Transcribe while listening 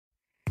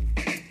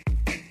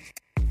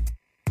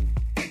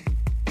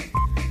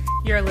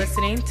You're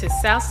listening to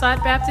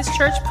Southside Baptist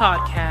Church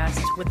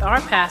Podcast with our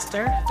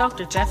pastor,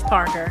 Dr. Jeff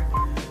Parker.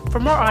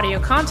 For more audio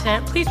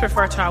content, please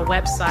refer to our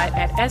website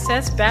at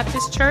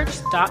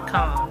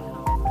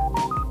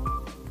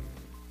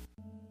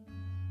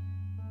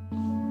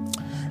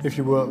ssbaptistchurch.com. If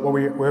you will,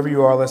 wherever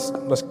you are, let's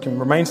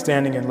remain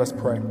standing and let's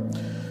pray.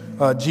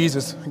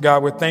 Jesus,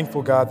 God, we're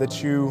thankful, God,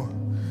 that you,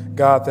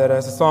 God, that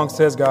as the song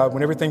says, God,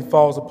 when everything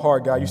falls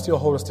apart, God, you still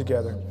hold us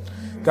together.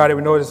 God,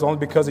 we know it's only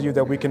because of you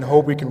that we can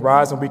hope, we can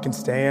rise, and we can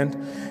stand.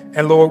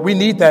 And Lord, we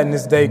need that in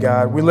this day,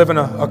 God. We live in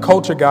a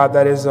culture, God,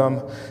 that is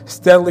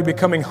steadily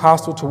becoming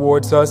hostile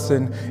towards us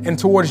and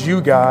towards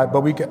you, God.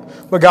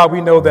 But God,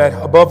 we know that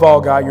above all,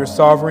 God, you're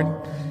sovereign.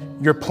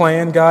 Your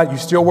plan, God, you're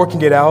still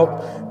working it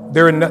out.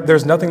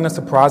 There's nothing that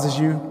surprises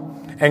you.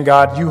 And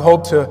God, you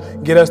hope to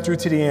get us through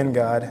to the end,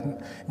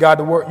 God. God,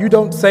 the word, you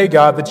don't say,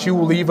 God, that you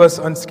will leave us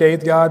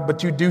unscathed, God,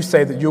 but you do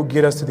say that you'll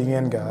get us to the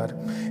end, God.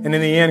 And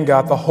in the end,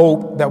 God, the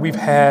hope that we've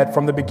had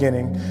from the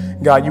beginning,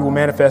 God, you will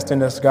manifest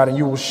in us, God, and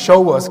you will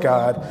show us,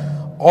 God,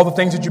 all the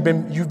things that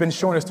you've been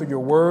showing us through your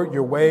word,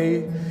 your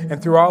way,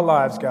 and through our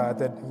lives, God,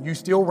 that you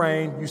still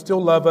reign, you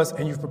still love us,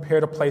 and you've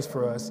prepared a place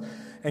for us.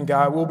 And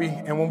God,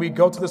 when we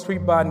go to the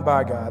sweet by and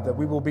by, God, that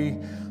we will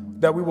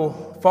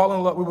fall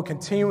in love, we will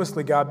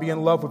continuously, God, be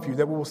in love with you,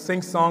 that we will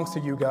sing songs to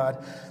you,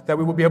 God, that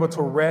we will be able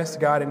to rest,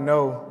 God, and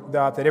know,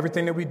 God, that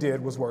everything that we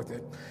did was worth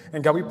it.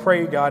 And God, we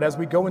pray, God, as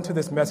we go into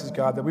this message,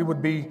 God, that we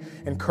would be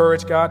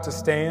encouraged, God, to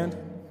stand,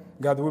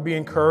 God, that we'd be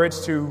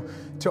encouraged to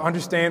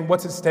understand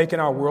what's at stake in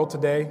our world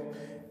today,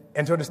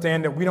 and to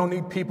understand that we don't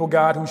need people,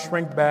 God, who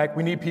shrink back.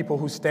 We need people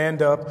who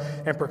stand up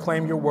and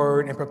proclaim your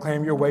word and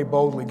proclaim your way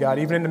boldly, God,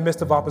 even in the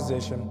midst of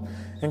opposition.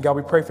 And God,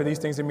 we pray for these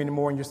things and many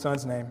more in your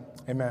son's name.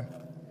 Amen.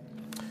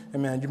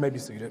 Amen. You may be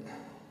seated.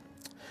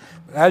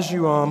 As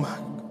you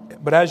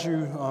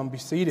be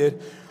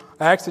seated,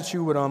 I ask that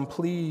you would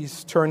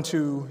please turn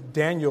to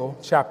Daniel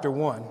chapter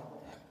 1.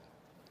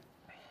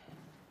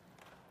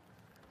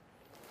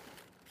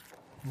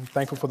 I'm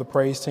thankful for the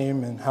praise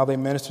team and how they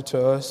minister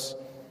to us.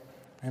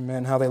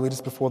 Amen. How they lead us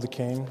before the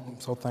King.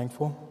 I'm so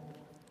thankful.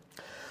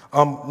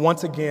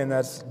 Once again,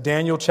 that's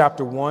Daniel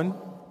chapter 1.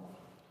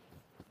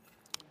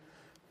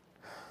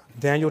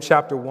 Daniel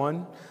chapter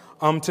 1.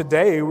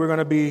 Today, we're going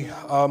to be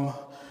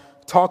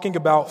talking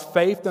about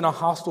faith in a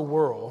hostile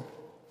world.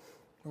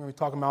 We're going to be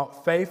talking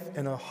about faith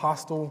in a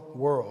hostile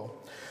world.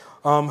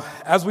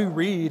 As we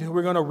read,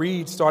 we're going to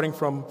read starting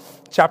from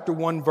chapter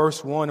 1,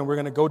 verse 1, and we're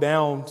going to go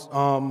down,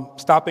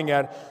 stopping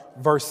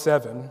at verse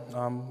 7.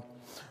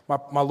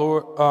 My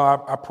Lord,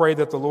 I pray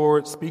that the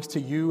Lord speaks to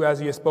you as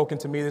he has spoken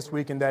to me this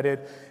week, and that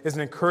it is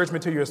an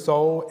encouragement to your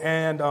soul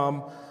and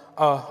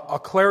a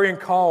clarion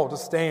call to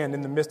stand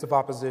in the midst of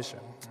opposition.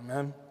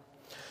 Amen.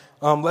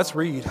 Let's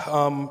read.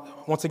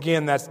 Once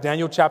again, that's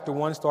Daniel chapter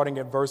 1, starting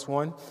at verse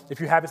 1. If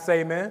you have it,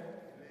 say amen.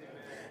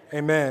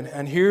 Amen.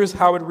 And here's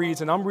how it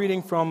reads. And I'm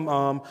reading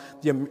from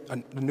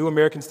the New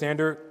American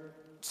Standard,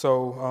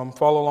 so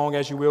follow along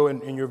as you will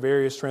in your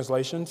various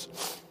translations.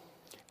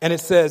 And it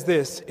says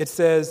this. It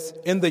says,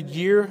 in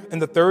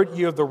the third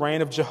year of the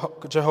reign of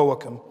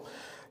Jehoiakim,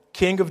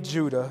 king of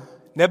Judah,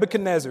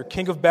 Nebuchadnezzar,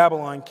 king of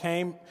Babylon,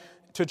 came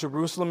to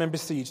Jerusalem and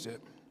besieged it.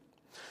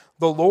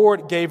 The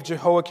Lord gave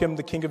Jehoiakim,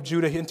 the king of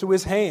Judah, into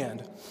his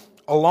hand,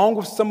 along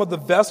with some of the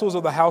vessels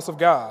of the house of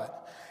God.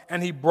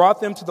 And he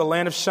brought them to the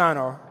land of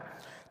Shinar,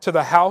 to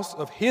the house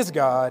of his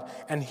God,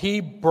 and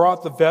he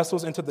brought the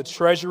vessels into the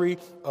treasury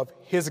of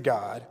his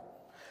God.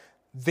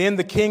 Then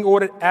the king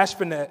ordered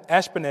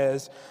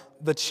Ashpenaz,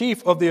 the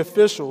chief of the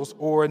officials,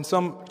 or in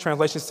some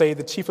translations say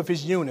the chief of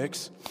his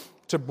eunuchs,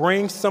 to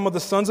bring some of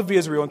the sons of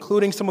Israel,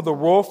 including some of the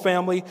royal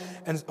family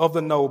and of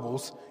the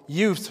nobles,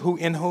 youths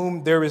in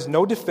whom there is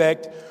no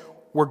defect,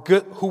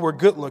 who were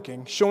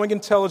good-looking, showing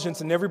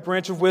intelligence in every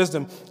branch of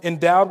wisdom,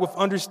 endowed with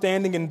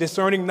understanding and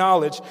discerning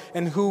knowledge,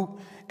 and who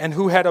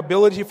had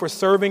ability for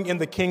serving in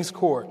the king's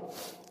court.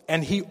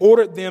 And he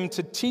ordered them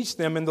to teach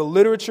them in the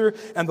literature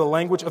and the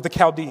language of the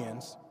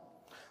Chaldeans.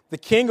 The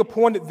king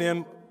appointed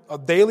them a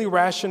daily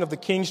ration of the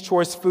king's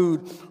choice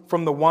food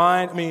from the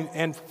wine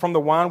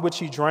which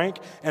he drank,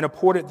 and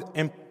appointed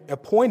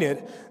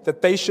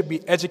that they should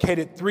be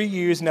educated 3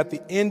 years, and at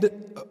the end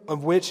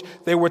of which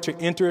they were to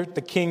enter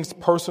the king's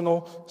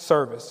personal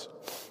service.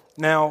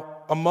 Now,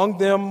 among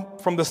them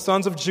from the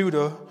sons of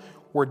Judah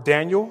were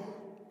Daniel,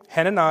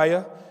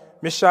 Hananiah,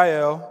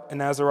 Mishael,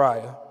 and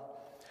Azariah.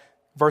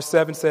 Verse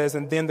 7 says,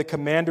 and then the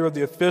commander of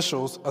the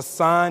officials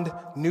assigned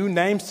new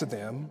names to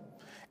them,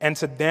 and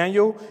to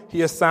Daniel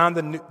he assigned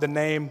the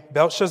name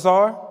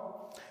Belshazzar,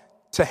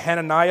 to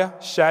Hananiah,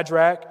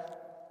 Shadrach,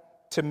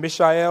 to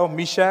Mishael,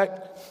 Meshach,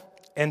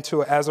 and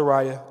to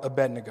Azariah,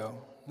 Abednego.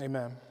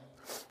 Amen.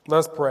 Let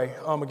us pray.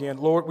 Again,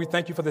 Lord, we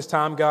thank you for this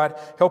time, God.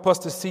 Help us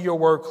to see your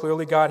word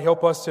clearly, God.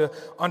 Help us to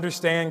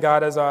understand,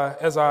 God, as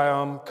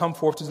I come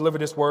forth to deliver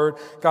this word.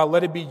 God,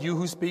 let it be you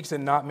who speaks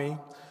and not me.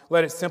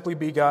 Let it simply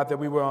be, God, that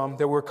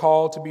we're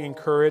called to be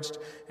encouraged.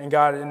 And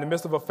God, in the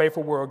midst of a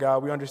faithful world,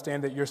 God, we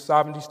understand that your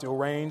sovereignty still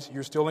reigns,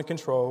 you're still in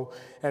control,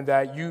 and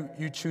that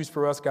you choose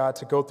for us, God,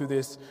 to go through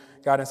this,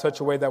 God, in such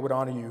a way that would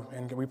honor you.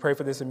 And we pray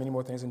for this and many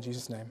more things in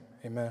Jesus' name.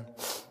 Amen.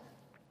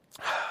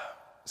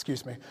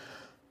 Excuse me.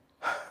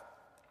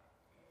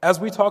 As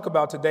we talk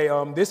about today,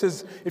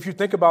 if you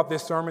think about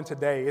this sermon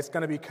today, it's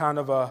going to be kind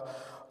of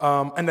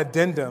an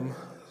addendum,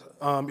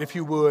 if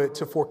you would,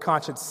 to For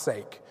Conscience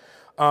Sake.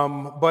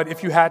 But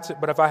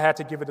if I had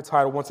to give it a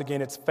title, once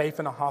again, it's Faith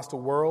in a Hostile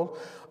World.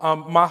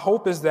 My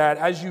hope is that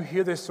as you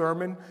hear this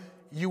sermon,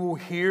 you will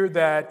hear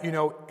that,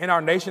 in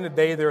our nation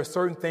today, there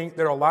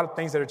are a lot of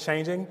things that are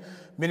changing,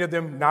 many of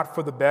them not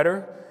for the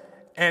better.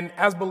 And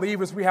as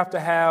believers, we have to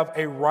have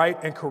a right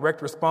and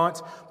correct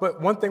response.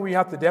 But one thing we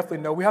have to definitely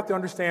know, we have to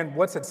understand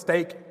what's at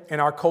stake in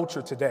our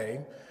culture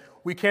today.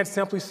 We can't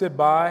simply sit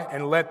by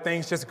and let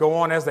things just go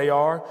on as they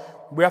are.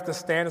 We have to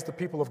stand as the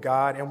people of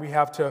God, and we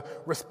have to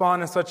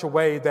respond in such a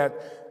way that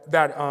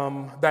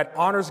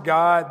honors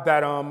God,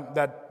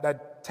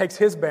 that takes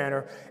His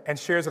banner and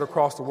shares it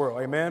across the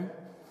world. Amen?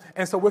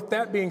 And so with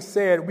that being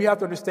said, we have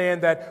to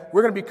understand that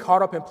we're going to be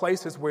caught up in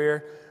places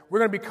where we're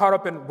going to be caught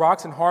up in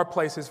rocks and hard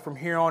places from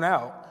here on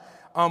out.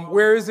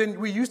 Whereas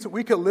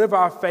we could live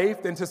our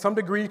faith, and to some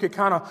degree you could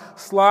kind of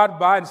slide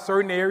by in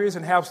certain areas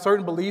and have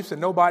certain beliefs that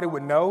nobody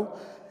would know.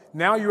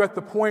 Now you're at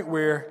the point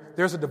where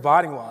there's a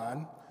dividing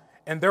line,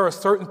 and there are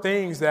certain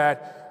things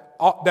that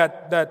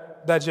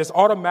just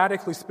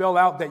automatically spell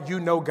out that you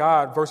know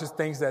God versus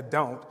things that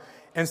don't.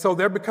 And so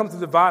there becomes a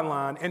dividing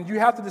line, and you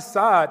have to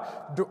decide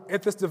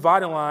at this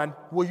dividing line,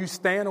 will you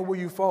stand or will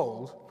you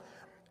fold?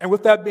 And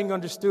with that being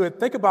understood,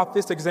 think about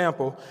this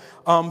example.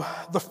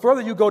 The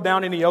further you go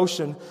down in the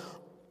ocean,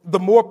 the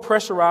more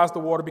pressurized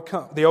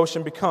the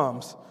ocean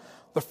becomes.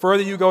 The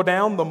further you go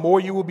down, the more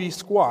you will be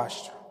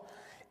squashed.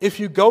 If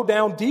you go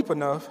down deep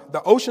enough,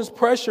 the ocean's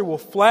pressure will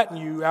flatten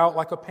you out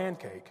like a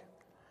pancake.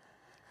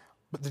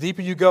 But the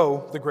deeper you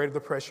go, the greater the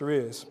pressure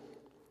is.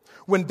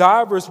 When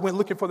divers went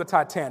looking for the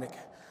Titanic,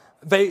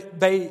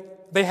 they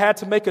had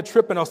to make a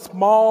trip in a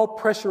small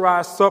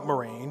pressurized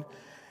submarine.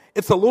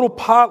 It's a little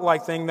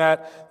pod-like thing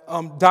that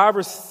when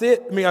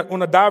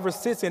a diver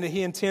sits in it,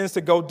 he intends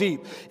to go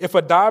deep. If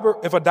a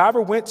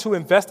diver went to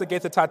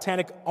investigate the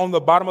Titanic on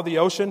the bottom of the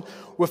ocean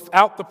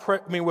without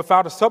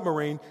a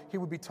submarine, he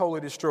would be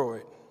totally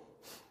destroyed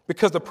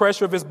because the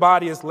pressure of his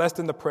body is less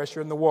than the pressure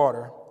in the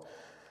water.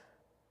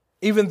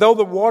 Even though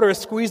the water is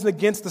squeezing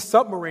against the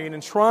submarine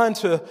and trying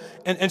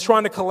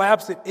to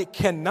collapse it, it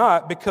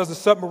cannot because the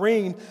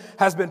submarine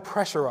has been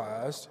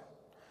pressurized.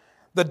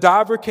 The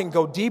diver can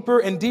go deeper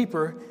and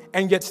deeper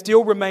and yet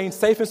still remain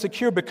safe and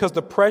secure because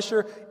the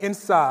pressure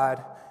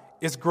inside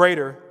is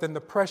greater than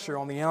the pressure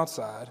on the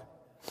outside.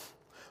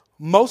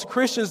 Most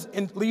Christians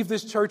leave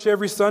this church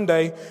every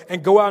Sunday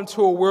and go out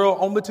into a world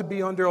only to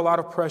be under a lot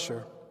of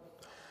pressure.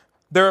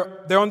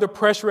 They're under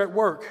pressure at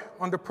work,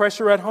 under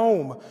pressure at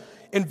home,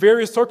 in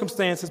various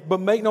circumstances, but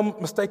make no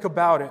mistake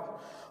about it,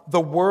 the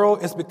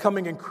world is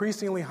becoming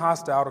increasingly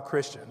hostile to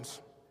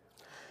Christians.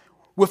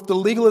 With the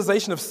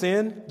legalization of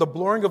sin, the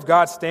blurring of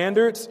God's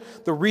standards,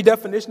 the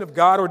redefinition of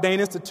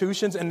God-ordained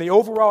institutions, and the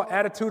overall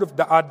attitude of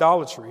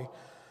idolatry,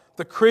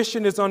 the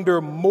Christian is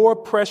under more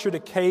pressure to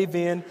cave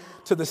in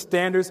to the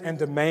standards and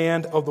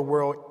demand of the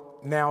world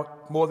now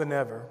more than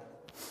ever.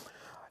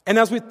 And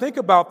as we think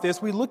about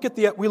this, we look at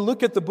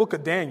the book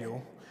of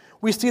Daniel.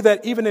 We see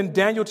that even in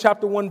Daniel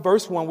chapter 1,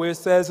 verse 1, where it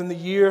says, in the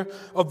year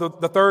of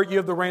the third year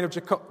of the reign of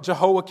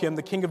Jehoiakim,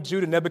 the king of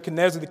Judah,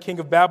 Nebuchadnezzar, the king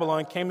of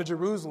Babylon, came to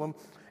Jerusalem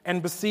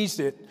and besieged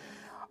it.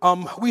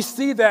 We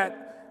see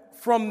that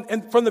from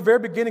the very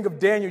beginning of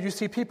Daniel, you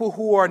see people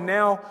who are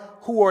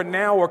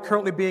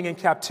currently being in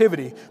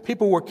captivity.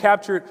 People were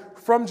captured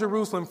from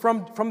Jerusalem,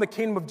 from the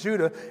kingdom of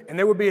Judah, and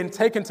they were being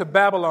taken to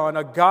Babylon,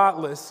 a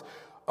godless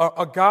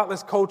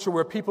culture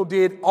where people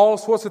did all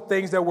sorts of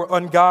things that were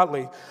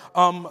ungodly.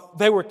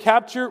 They were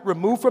captured,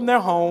 removed from their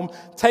home,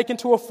 taken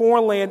to a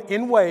foreign land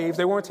in waves.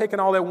 They weren't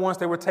taken all at once,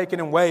 they were taken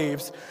in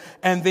waves,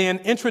 and then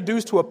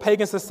introduced to a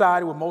pagan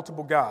society with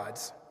multiple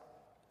gods.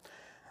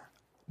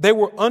 They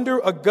were under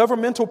a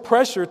governmental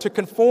pressure to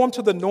conform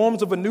to the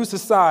norms of a new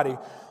society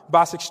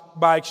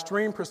by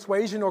extreme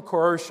persuasion or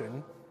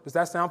coercion. Does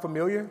that sound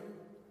familiar?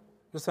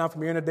 Does that sound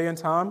familiar in a day and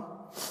time?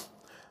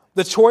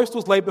 The choice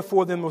was laid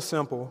before them was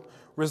simple: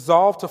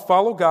 resolve to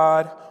follow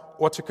God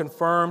or to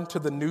conform to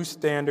the new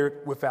standard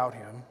without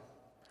Him.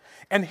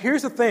 And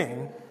here's the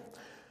thing.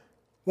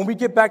 When we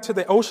get back to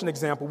the ocean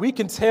example, we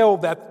can tell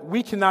that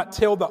we cannot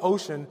tell the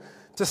ocean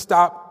to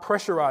stop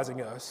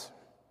pressurizing us.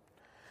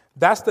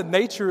 That's the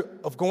nature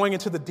of going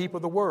into the deep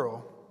of the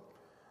world.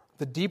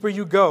 The deeper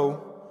you go,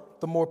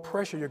 the more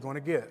pressure you're going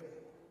to get.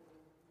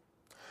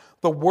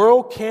 The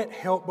world can't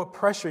help but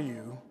pressure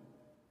you,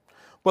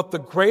 but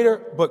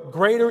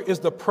greater is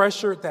the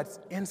pressure that's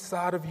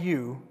inside of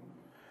you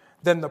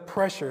than the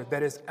pressure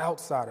that is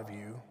outside of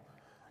you.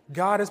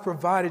 God has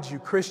provided you,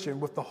 Christian,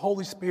 with the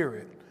Holy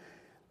Spirit.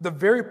 The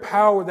very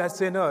power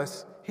that's in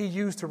us he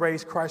used to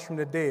raise Christ from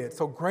the dead.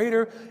 So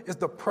greater is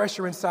the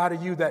pressure inside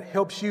of you that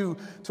helps you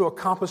to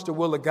accomplish the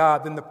will of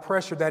God than the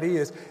pressure that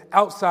is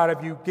outside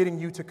of you, getting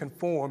you to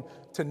conform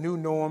to new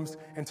norms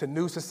and to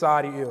new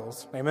society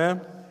ills.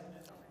 Amen?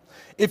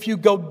 If you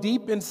go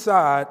deep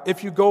inside,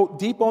 if you go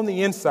deep on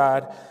the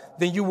inside,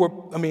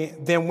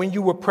 then when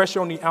you were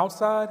pressure on the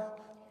outside,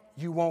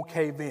 you won't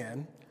cave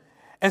in.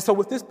 And so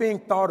with this being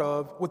thought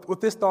of,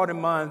 with this thought in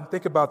mind,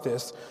 think about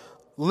this.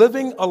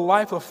 Living a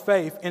life of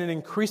faith in an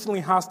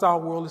increasingly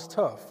hostile world is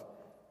tough.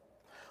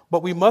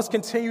 But we must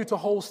continue to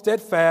hold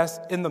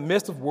steadfast in the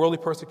midst of worldly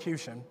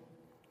persecution.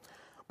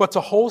 But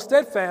to hold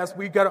steadfast,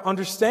 we've got to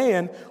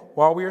understand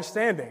while we are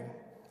standing.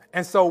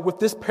 And so with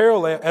this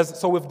parallel,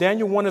 with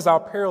Daniel 1 as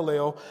our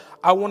parallel,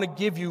 I want to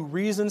give you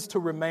reasons to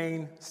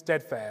remain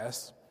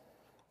steadfast.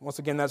 Once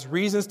again, that's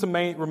reasons to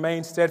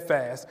remain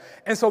steadfast.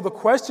 And so the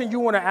question you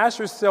want to ask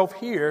yourself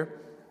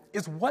here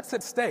is, what's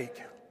at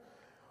stake?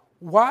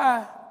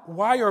 Why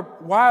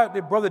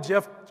did Brother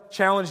Jeff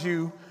challenge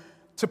you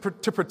to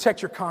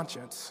protect your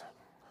conscience?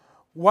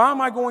 Why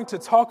am I going to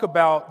talk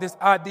about this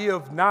idea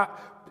of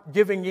not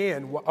giving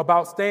in,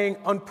 about staying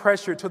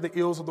unpressured to the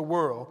ills of the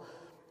world?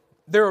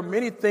 There are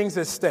many things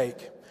at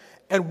stake.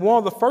 And one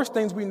of the first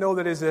things we know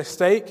that is at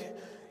stake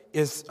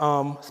is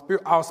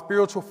our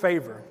spiritual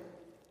favor.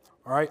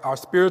 All right, our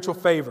spiritual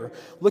favor.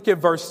 Look at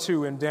verse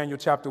 2 in Daniel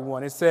chapter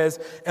 1. It says,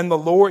 "And the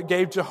Lord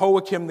gave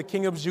Jehoiakim, the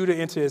king of Judah,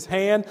 into his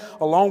hand,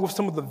 along with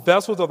some of the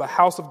vessels of the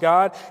house of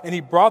God, and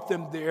he brought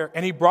them there,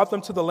 and he brought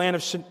them to the land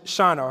of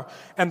Shinar,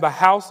 and the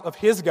house of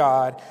his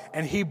God,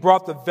 and he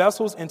brought the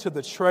vessels into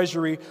the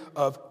treasury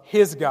of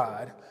his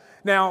God."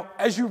 Now,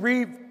 as you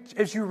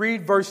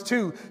read verse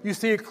 2, you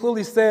see it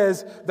clearly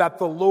says that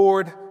the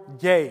Lord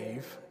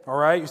gave. All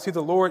right, you see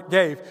the Lord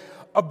gave.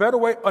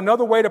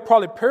 Another way to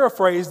probably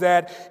paraphrase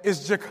that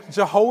is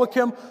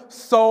Jehoiakim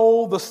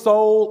sold the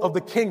soul of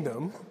the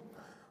kingdom.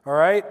 All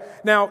right.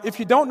 Now, if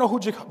you don't know who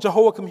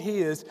Jehoiakim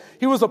is,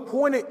 he was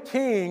appointed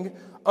king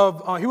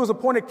of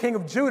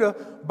Judah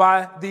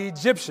by the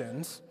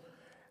Egyptians.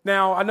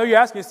 Now, I know you're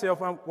asking yourself,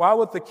 why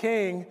would the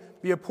king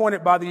be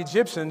appointed by the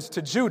Egyptians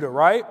to Judah,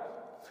 right?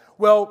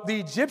 Well, the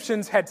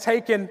Egyptians had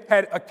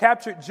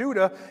captured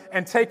Judah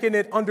and taken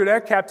it under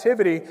their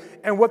captivity.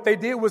 And what they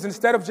did was,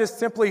 instead of just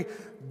simply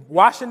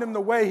washing them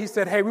away, he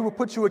said, "Hey, we will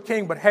put you a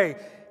king, but hey,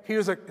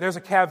 there's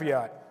a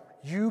caveat.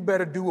 You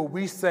better do what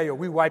we say or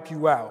we wipe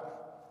you out."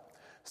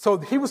 So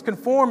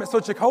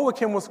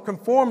Jehoiakim was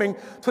conforming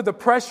to the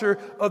pressure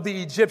of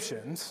the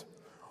Egyptians.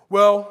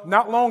 Well,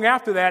 not long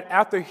after that,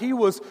 after he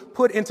was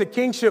put into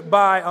kingship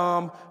by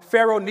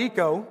Pharaoh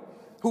Necho,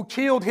 who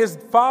killed his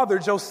father,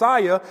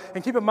 Josiah.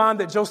 And keep in mind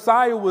that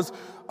Josiah was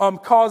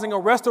causing a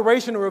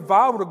restoration, a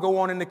revival to go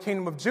on in the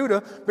kingdom of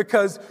Judah,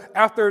 because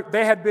after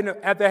they had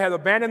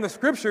abandoned the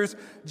scriptures,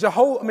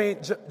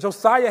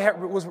 Josiah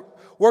was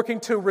working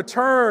to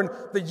return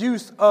the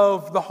use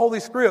of the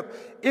Holy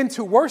Script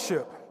into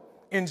worship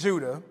in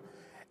Judah.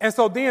 And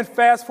so then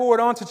fast forward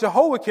on to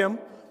Jehoiakim,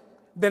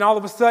 then all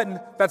of a sudden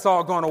that's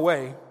all gone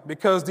away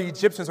because the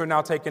Egyptians are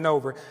now taking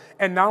over.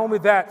 And not only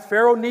that,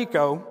 Pharaoh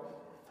Necho,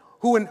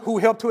 who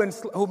helped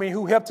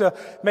to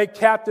make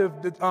captive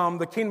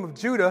the kingdom of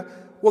Judah,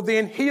 well,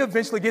 then he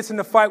eventually gets in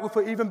the fight with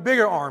an even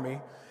bigger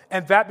army,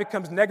 and that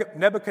becomes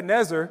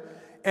Nebuchadnezzar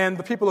and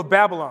the people of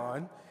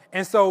Babylon.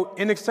 And so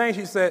in exchange,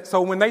 he said,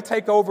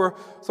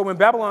 when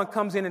Babylon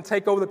comes in and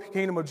take over the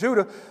kingdom of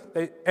Judah,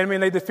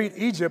 they defeat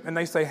Egypt, and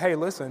they say, "Hey,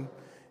 listen,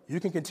 you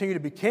can continue to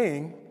be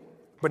king,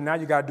 but now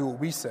you got to do what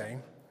we say,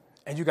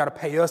 and you got to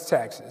pay us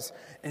taxes,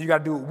 and you got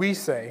to do what we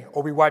say,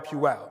 or we wipe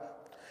you out."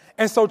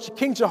 And so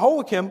King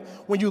Jehoiakim,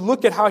 when you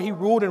look at how he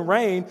ruled and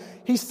reigned,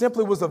 he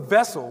simply was a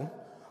vessel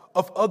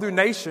of other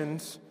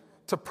nations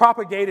to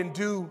propagate and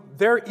do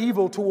their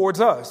evil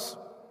towards us.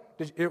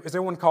 Is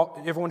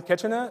everyone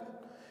catching that?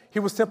 He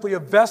was simply a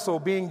vessel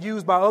being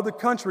used by other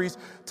countries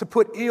to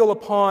put ill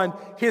upon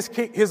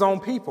his own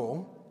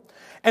people.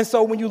 And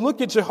so when you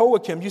look at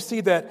Jehoiakim, you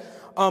see that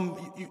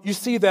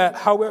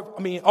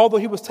although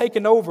he was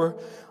taken over,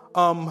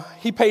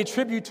 he paid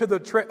tribute to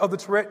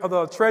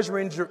the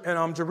treasury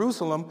in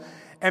Jerusalem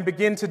and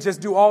began to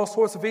just do all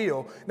sorts of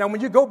ill. Now,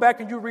 when you go back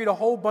and you read a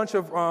whole bunch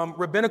of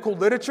rabbinical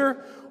literature,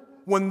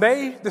 when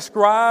they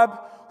describe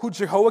who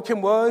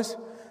Jehoiakim was,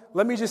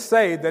 let me just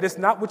say that it's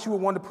not what you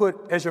would want to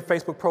put as your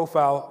Facebook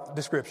profile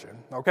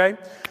description, okay?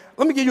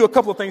 Let me give you a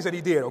couple of things that he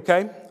did,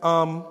 okay?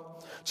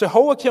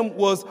 Jehoiakim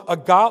was a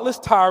godless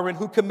tyrant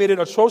who committed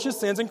atrocious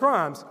sins and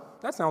crimes.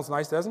 That sounds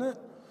nice, doesn't it?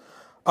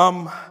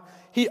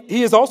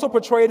 He is also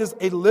portrayed as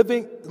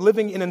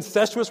living in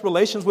incestuous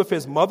relations with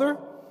his mother,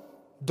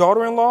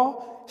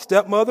 daughter-in-law,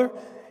 stepmother,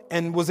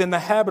 and was in the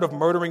habit of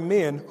murdering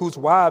men whose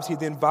wives he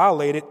then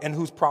violated and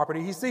whose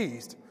property he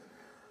seized.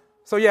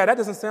 So yeah, that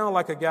doesn't sound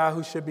like a guy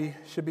who should be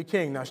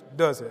king, now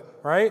does it?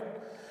 Right?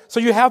 So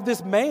you have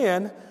this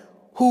man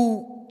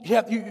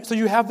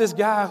you have this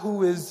guy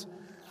who is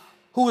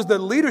the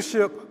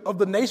leadership of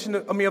the nation,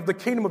 of the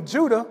kingdom of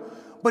Judah,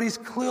 but he's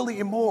clearly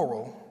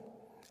immoral.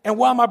 And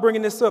why am I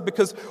bringing this up?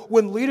 Because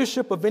when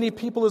leadership of any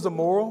people is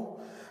immoral,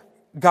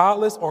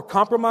 godless, or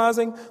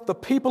compromising, the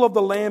people of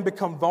the land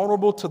become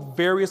vulnerable to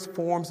various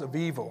forms of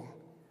evil.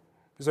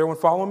 Is everyone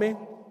following me?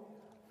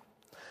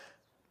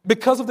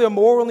 Because of the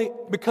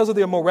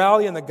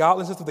immorality and the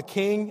godlessness of the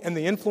king and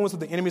the influence of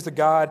the enemies of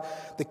God,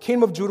 the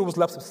kingdom of Judah was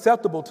left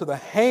susceptible to the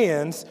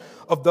hands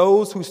of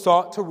those who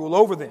sought to rule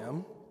over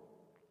them.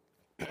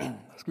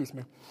 Excuse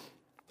me.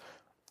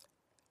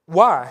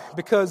 Why?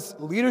 Because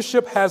their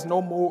leadership had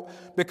no moral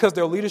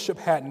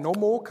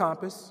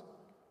compass,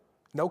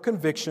 no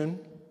conviction,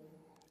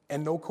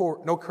 and no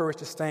courage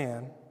to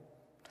stand.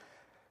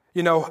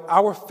 You know,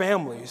 our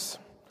families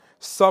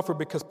suffer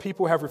because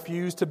people have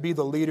refused to be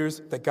the leaders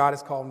that God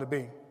has called them to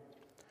be.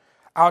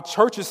 Our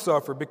churches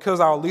suffer because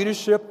our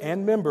leadership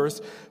and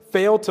members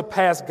fail to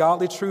pass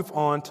godly truth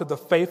on to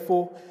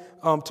faithful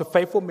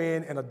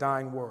men in a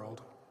dying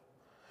world.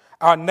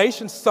 Our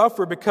nations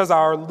suffer because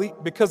our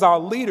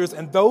leaders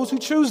and those who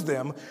choose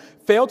them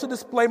fail to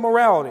display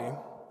morality,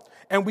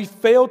 and we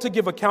fail to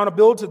give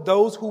accountability to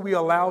those who we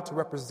allow to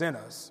represent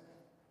us.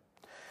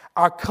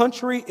 Our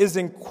country is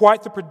in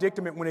quite the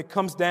predicament when it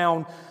comes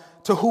down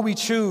to who we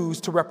choose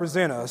to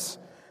represent us.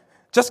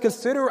 Just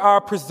consider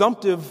our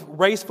presumptive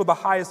race for the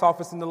highest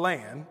office in the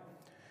land.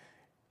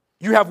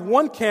 You have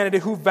one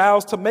candidate who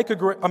vows to make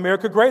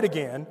America great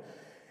again,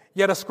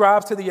 yet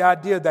ascribes to the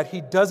idea that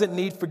he doesn't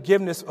need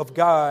forgiveness of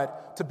God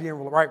to be in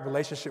the right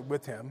relationship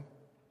with him.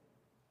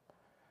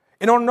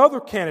 And on another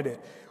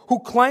candidate who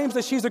claims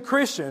that she's a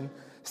Christian,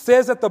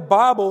 says that the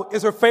Bible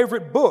is her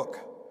favorite book,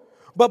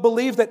 but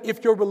believes that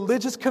if your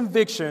religious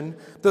conviction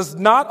does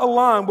not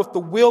align with the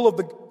will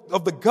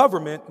of the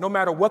government, no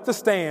matter what the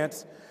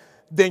stance,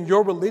 then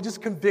your religious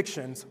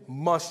convictions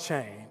must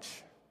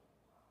change.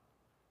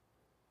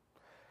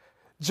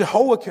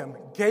 Jehoiakim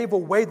gave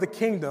away the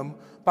kingdom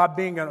by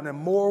being an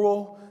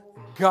immoral,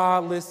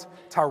 godless,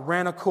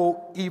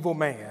 tyrannical, evil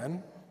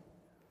man.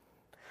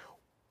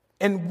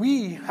 And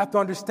we have to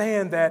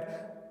understand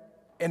that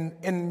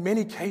in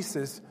many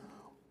cases,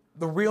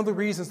 the real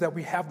reasons that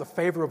we have the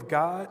favor of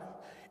God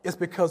is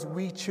because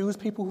we choose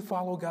people who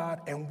follow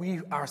God and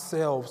we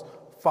ourselves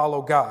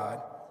follow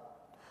God.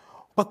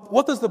 But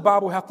what does the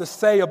Bible have to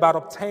say about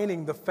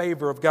obtaining the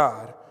favor of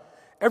God?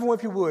 Everyone,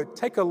 if you would,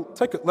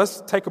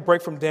 let's take a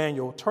break from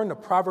Daniel. Turn to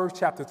Proverbs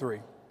chapter 3.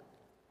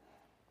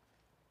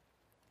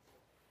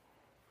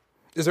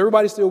 Is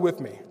everybody still with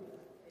me?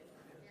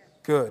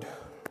 Good.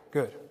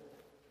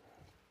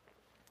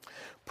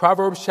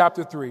 Proverbs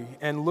chapter 3,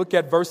 and look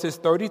at verses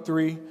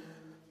 33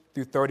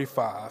 through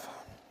 35.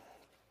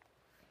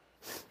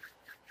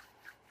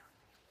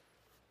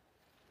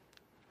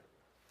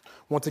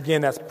 Once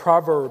again, that's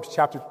Proverbs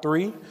chapter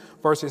 3,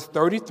 verses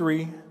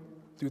 33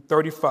 through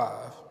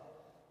 35.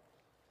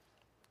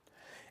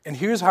 And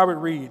here's how it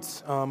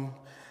reads.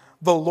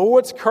 The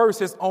Lord's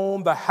curse is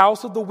on the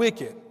house of the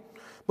wicked,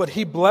 but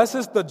he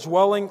blesses the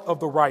dwelling of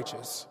the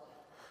righteous.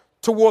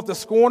 Toward the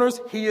scorners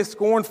he is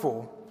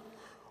scornful,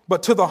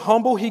 but to the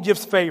humble he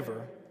gives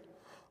favor.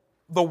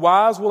 The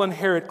wise will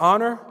inherit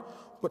honor,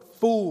 but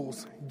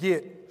fools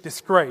get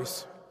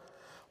disgrace.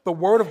 The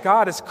word of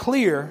God is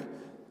clear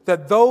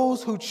that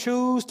those who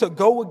choose to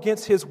go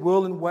against his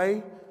will and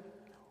way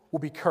will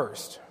be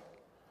cursed.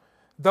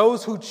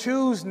 Those who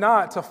choose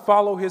not to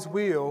follow his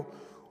will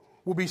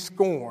will be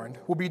scorned,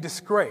 will be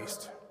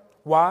disgraced.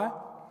 Why?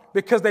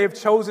 Because they have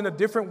chosen a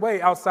different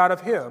way outside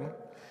of him.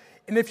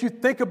 And if you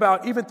think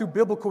about, even through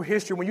biblical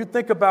history, when you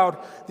think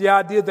about the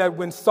idea that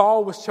when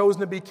Saul was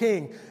chosen to be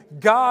king,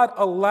 God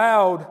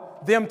allowed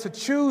them to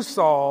choose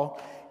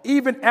Saul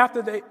even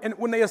after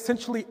when they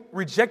essentially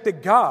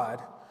rejected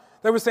God.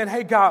 They were saying,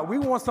 hey, God, we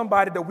want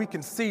somebody that we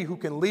can see who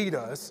can lead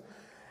us.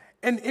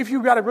 And if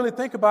you got to really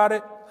think about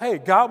it, hey,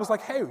 God was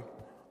like, hey,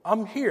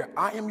 I'm here.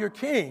 I am your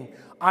king.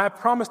 I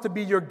promise to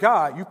be your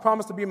God. You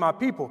promise to be my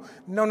people.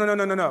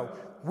 No.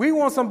 We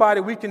want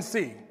somebody we can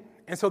see.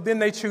 And so then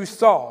they choose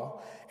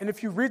Saul. And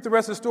if you read the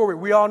rest of the story,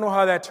 we all know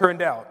how that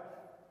turned out.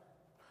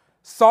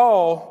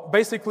 Saul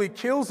basically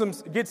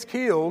gets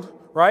killed,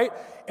 right?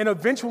 And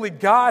eventually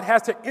God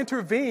has to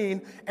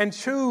intervene and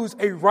choose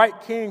a right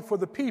king for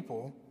the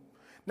people.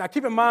 Now,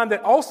 keep in mind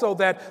that also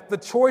that the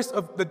choice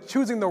of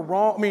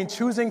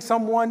choosing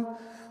someone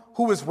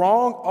who was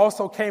wrong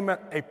also came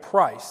at a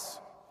price.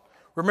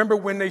 Remember,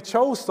 when they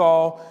chose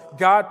Saul,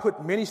 God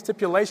put many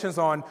stipulations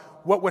on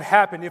what would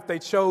happen if they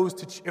chose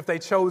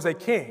a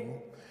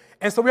king.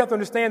 And so we have to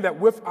understand that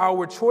with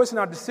our choice and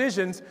our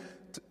decisions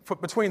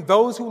between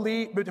those who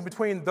lead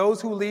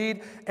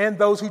and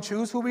those who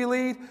choose who we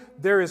lead,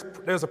 there's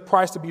a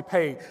price to be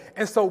paid.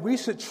 And so we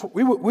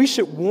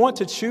should want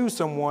to choose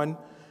someone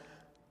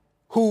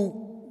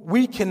who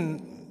we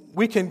can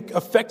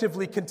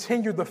effectively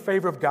continue the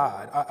favor of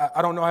God.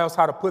 I don't know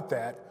how to put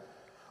that.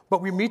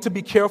 But we need to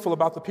be careful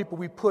about the people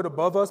we put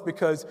above us,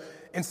 because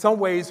in some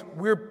ways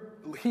we're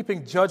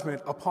heaping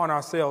judgment upon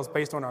ourselves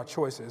based on our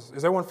choices.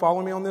 Is everyone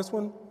following me on this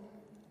one?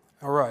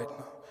 All right.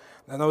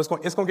 I know it's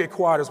going to get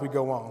quiet as we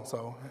go on,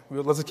 so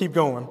let's just keep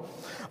going.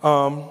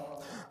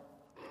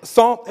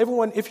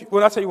 Everyone,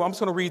 I'll tell you what, I'm just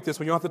going to read this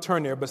one. You don't have to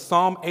turn there. But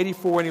Psalm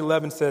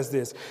 84:11 says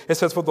this. It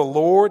says, "For the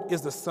Lord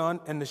is the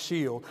sun and the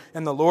shield,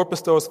 and the Lord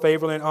bestows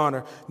favor and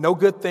honor. No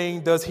good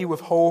thing does he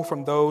withhold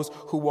from those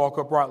who walk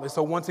uprightly."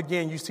 So once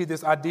again, you see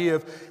this idea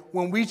of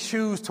when we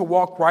choose to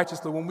walk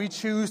righteously, when we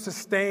choose to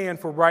stand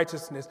for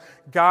righteousness,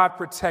 God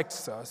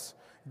protects us.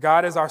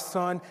 God is our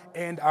sun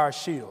and our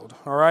shield,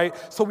 all right?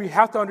 So we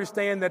have to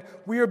understand that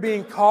we are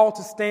being called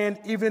to stand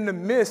even in the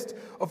midst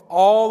of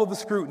all of the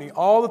scrutiny,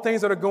 all the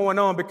things that are going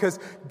on, because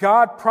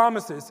God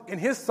promises in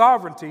his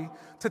sovereignty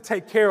to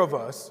take care of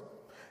us.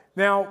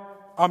 Now,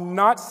 I'm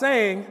not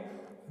saying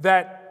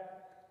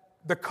that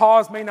the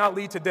cause may not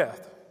lead to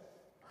death.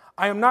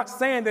 I am not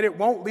saying that it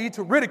won't lead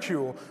to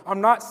ridicule.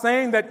 I'm not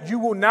saying that you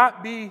will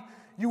not be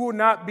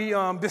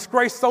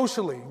disgraced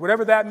socially,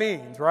 whatever that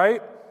means,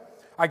 right?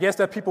 I guess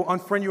that people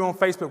unfriend you on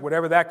Facebook,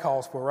 whatever that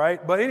calls for,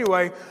 right? But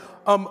anyway,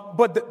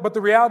 but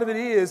the reality of it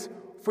is,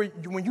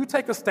 when you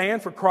take a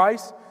stand for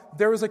Christ,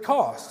 there is a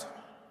cost.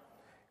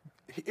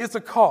 It's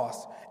a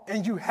cost,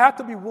 and you have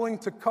to be willing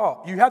to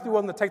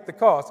take the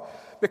cost,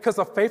 because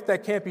a faith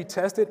that can't be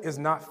tested is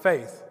not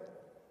faith.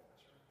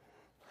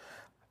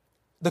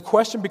 The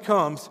question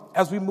becomes,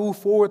 as we move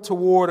forward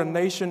toward a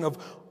nation of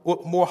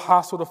more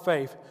hostile to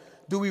faith,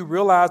 do we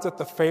realize that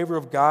the favor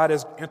of God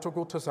is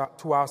integral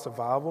to our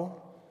survival?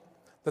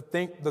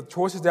 The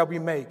choices that we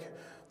make,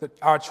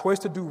 our choice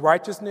to do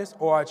righteousness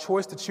or our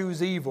choice to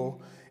choose evil,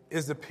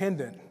 is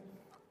dependent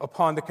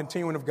upon the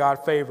continuing of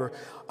God's favor.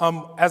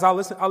 As I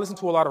listen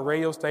to a lot of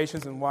radio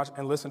stations and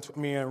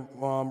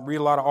read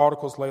a lot of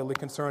articles lately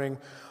concerning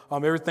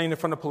everything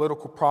from the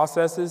political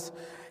processes,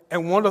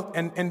 and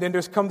then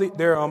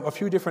there are a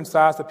few different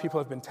sides that people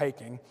have been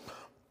taking.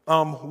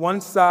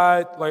 One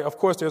side, of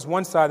course, there's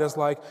one side that's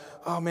like,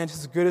 oh man,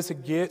 just as good as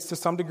it gets to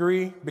some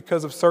degree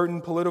because of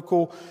certain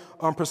political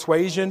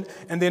persuasion.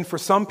 And then for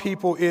some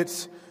people,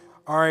 it's,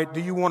 all right,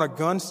 do you want a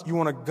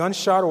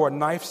gunshot or a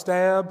knife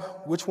stab?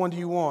 Which one do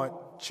you want?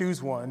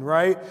 Choose one,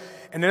 right?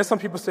 And then some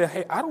people say,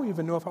 hey, I don't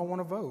even know if I want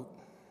to vote,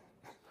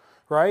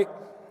 right?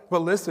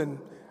 But listen,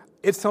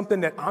 it's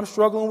something that I'm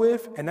struggling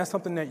with, and that's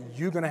something that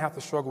you're going to have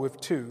to struggle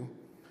with too.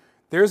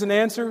 There's an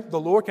answer. The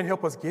Lord can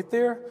help us get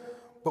there.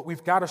 But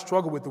we've got to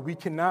struggle with it. We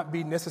cannot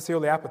be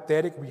necessarily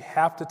apathetic. We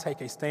have to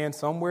take a stand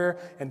somewhere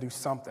and do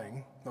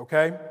something,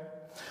 okay?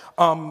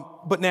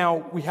 But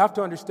now we have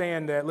to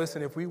understand that,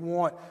 listen, if we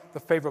want the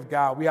favor of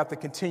God, we have to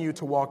continue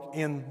to walk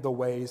in the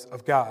ways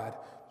of God.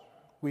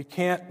 We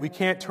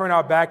can't turn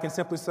our back and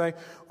simply say,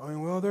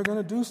 well, they're going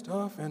to do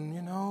stuff and,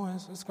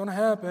 it's going to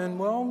happen.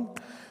 Well,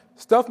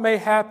 stuff may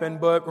happen,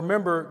 but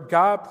remember,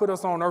 God put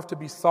us on earth to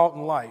be salt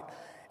and light.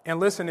 And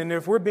listen, and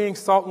if we're being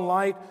salt and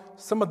light,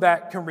 some of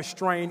that can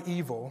restrain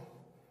evil,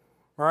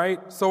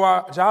 right? So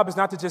our job is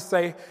not to just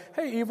say,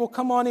 hey, evil,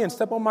 come on in,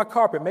 step on my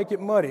carpet, make it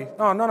muddy.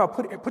 No,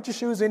 put your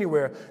shoes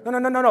anywhere.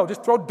 No,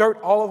 just throw dirt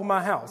all over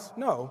my house.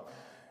 No,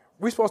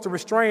 we're supposed to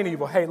restrain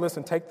evil. Hey,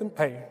 listen, take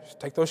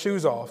those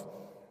shoes off.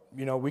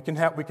 We can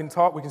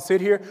talk, we can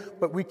sit here,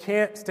 but we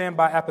can't stand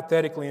by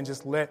apathetically and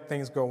just let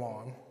things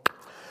go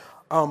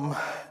on.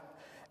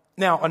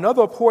 Now,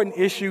 another important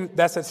issue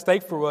that's at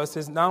stake for us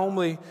is that's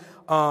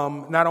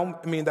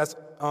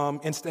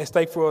at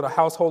stake for the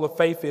household of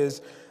faith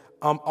is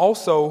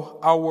also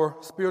our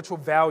spiritual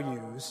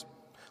values.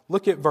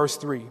 Look at verse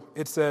 3.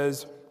 It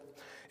says,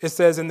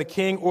 and the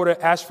king ordered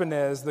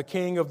Ashpenaz, the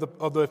king of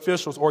the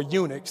officials or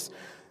eunuchs,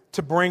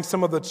 to bring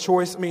some of the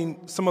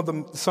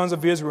sons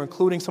of Israel,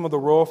 including some of the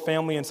royal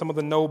family and some of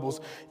the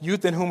nobles,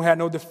 youth in whom had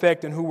no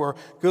defect and who were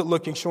good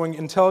looking, showing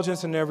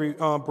intelligence in every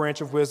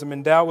branch of wisdom,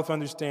 endowed with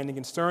understanding,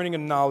 discerning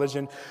and knowledge,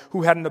 and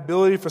who had an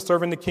ability for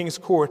serving the king's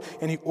court.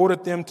 And he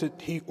ordered him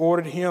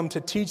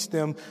to teach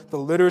them the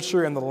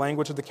literature and the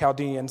language of the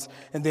Chaldeans.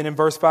 And then in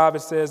verse 5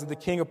 it says that the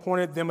king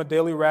appointed them a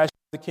daily ration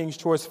of the king's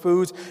choice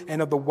foods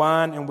and of the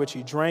wine in which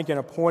he drank, and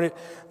appointed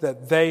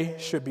that they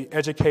should be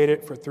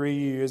educated for 3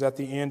 years, at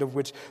the end of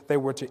which they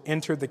were to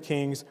enter the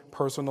king's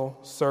personal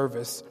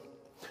service.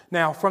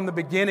 Now, from the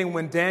beginning,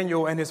 when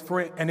Daniel and his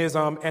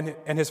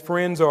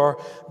friends are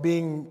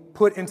being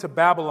put into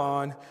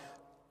Babylon,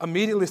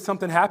 immediately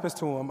something happens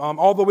to them.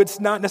 Although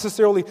it's not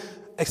necessarily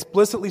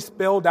explicitly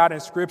spelled out in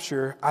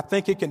Scripture, I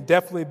think it can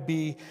definitely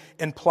be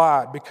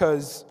implied,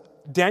 because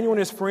Daniel and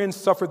his friends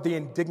suffered the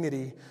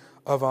indignity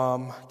of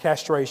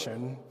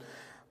castration,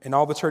 and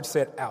all the church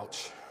said,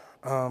 ouch.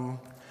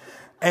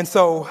 And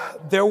so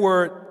they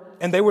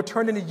were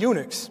turned into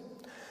eunuchs.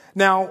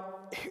 Now,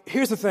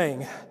 here's the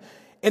thing.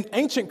 In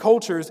ancient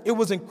cultures, it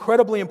was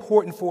incredibly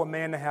important for a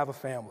man to have a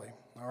family,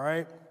 all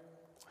right?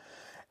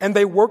 And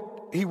he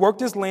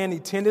worked his land, he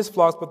tended his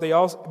flocks, but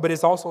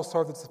it's also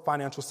served as a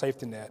financial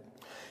safety net.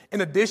 In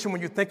addition,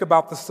 when you think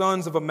about the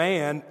sons of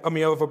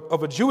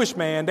a Jewish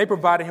man, they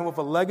provided him with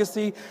a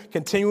legacy,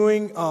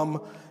 continuing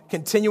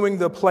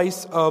the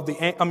place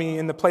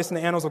in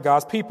the annals of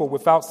God's people.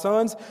 Without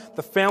sons,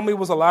 the family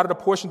was allotted a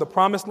portion of the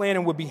promised land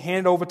and would be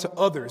handed over to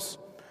others.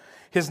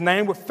 His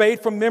name would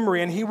fade from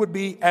memory, and he would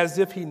be as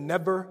if he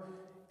never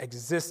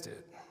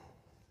existed.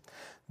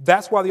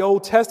 That's why the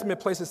Old Testament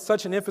places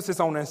such an emphasis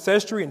on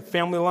ancestry and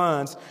family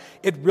lines.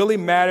 It really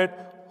mattered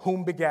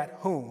whom begat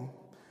whom.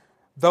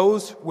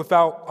 Those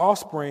without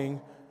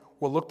offspring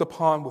were looked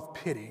upon with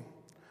pity.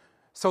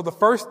 So the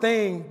first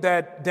thing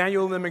that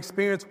Daniel and them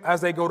experience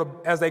as they go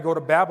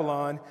to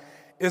Babylon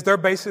is they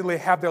basically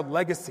have their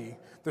legacy,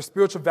 their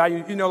spiritual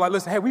value. Like,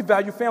 listen, hey, we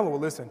value family. Well,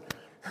 listen,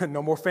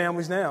 no more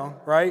families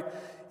now, right?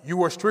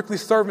 You are strictly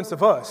servants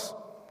of us,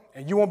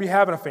 and you won't be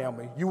having a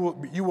family. You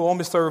will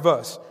only serve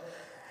us.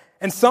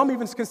 And some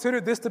even consider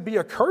this to be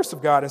a curse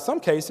of God in some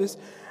cases.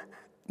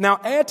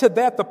 Now, add to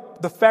that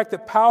the fact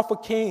that powerful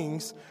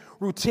kings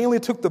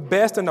routinely took the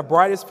best and the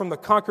brightest from the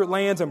conquered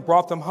lands and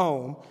brought them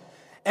home.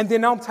 And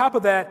then on top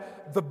of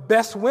that, the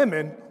best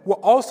women were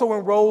also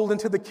enrolled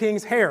into the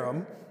king's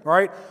harem,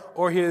 right?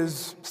 Or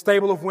his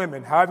stable of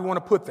women, however you want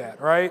to put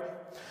that, right?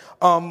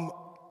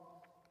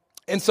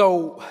 And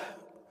so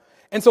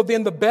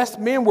then the best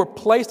men were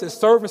placed as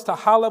servants to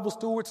high-level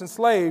stewards and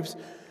slaves.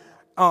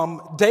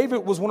 David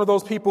was one of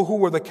those people who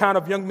were the kind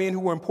of young men who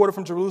were imported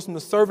from Jerusalem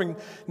to serving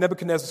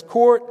Nebuchadnezzar's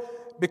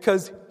court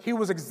because he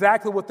was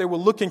exactly what they were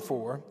looking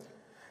for.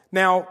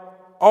 Now,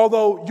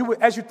 although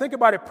as you think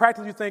about it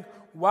practically, you think,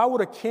 why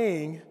would a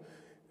king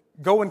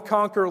go and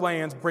conquer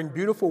lands, bring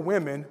beautiful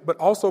women, but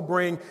also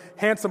bring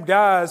handsome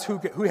guys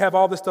who have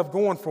all this stuff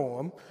going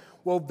for them?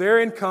 Well,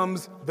 therein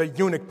comes the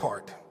eunuch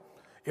part.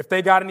 If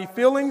they got any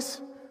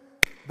feelings,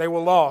 they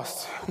were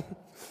lost,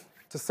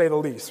 to say the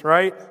least,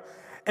 right?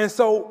 And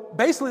so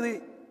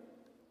basically,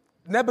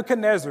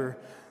 Nebuchadnezzar,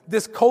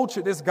 this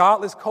culture, this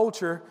godless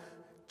culture,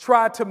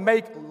 tried to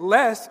make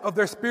less of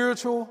their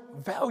spiritual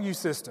value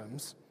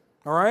systems,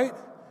 all right?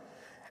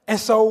 And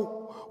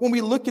so when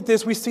we look at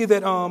this, we see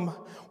that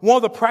one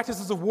of the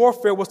practices of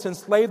warfare was to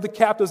enslave the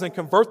captives and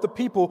convert the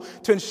people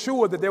to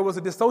ensure that there was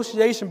a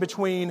dissociation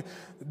between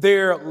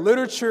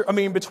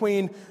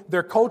between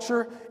their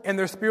culture and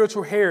their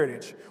spiritual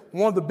heritage.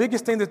 One of the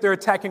biggest things that they're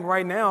attacking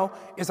right now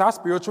is our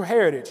spiritual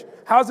heritage.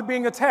 How is it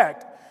being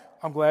attacked?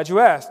 I'm glad you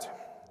asked.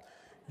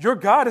 Your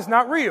God is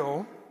not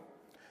real.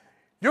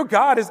 Your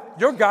God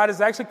is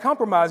actually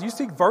compromised. You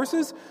see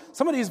verses,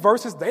 some of these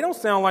verses, they don't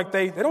sound like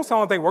they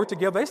work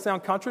together. They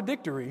sound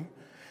contradictory.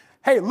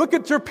 Hey, look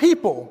at your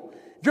people.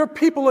 Your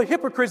people are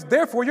hypocrites,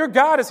 therefore your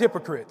God is a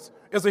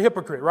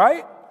hypocrite,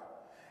 right?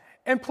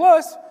 And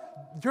plus,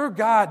 your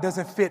God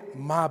doesn't fit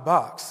my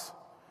box.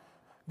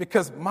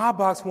 Because my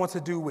box wants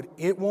to do what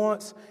it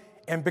wants,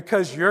 and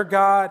because your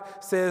God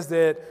says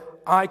that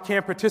I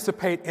can't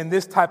participate in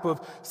this type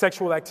of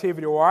sexual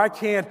activity, or I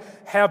can't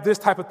have this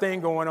type of thing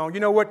going on.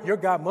 You know what? Your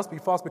God must be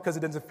false because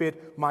it doesn't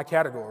fit my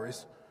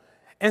categories.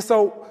 And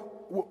so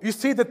you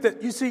see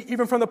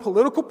even from the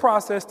political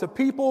process to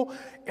people,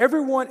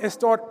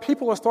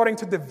 people are starting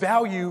to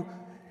devalue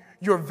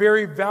your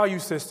very value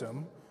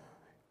system.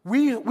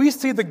 We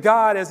see the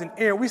God as an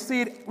heir. We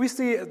see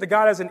the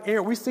God as an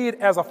heir. We see it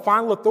as a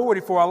final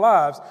authority for our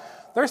lives.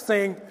 They're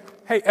saying,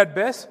 hey, at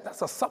best,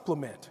 that's a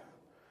supplement.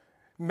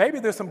 Maybe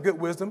there's some good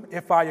wisdom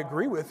if I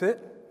agree with it.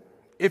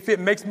 If it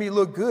makes me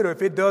look good or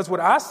if it does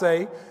what I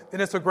say, then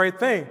it's a great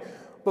thing.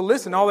 But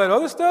listen, all that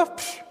other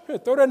stuff,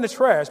 throw that in the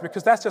trash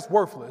because that's just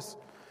worthless.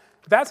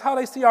 That's how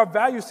they see our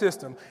value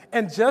system.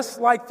 And just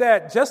like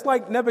that, just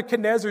like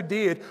Nebuchadnezzar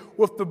did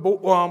with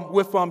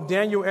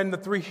Daniel and the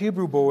 3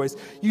 Hebrew boys,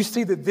 you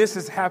see that this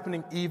is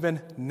happening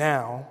even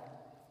now.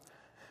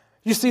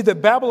 You see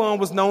that Babylon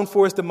was known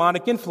for its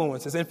demonic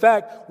influences. In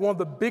fact, one of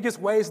the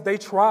biggest ways they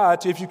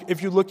tried to,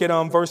 if you look at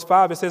verse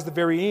 5, it says at the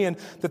very end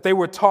that they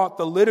were taught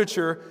the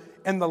literature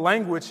and the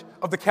language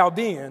of the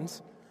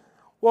Chaldeans.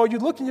 Well, you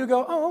look and you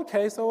go, oh,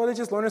 okay, so they're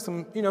just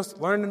learning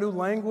learning a new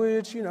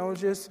language,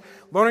 just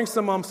learning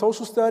some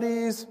social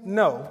studies.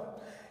 No,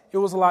 it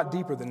was a lot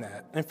deeper than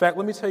that. In fact,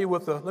 let me tell you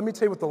what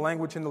the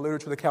language and the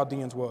literature of the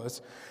Chaldeans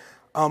was.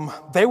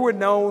 They were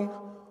known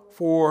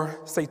for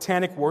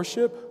satanic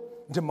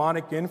worship,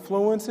 demonic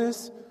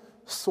influences,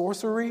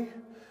 sorcery,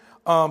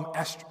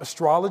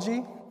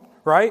 astrology,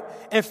 right?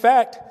 In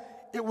fact,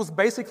 it was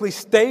basically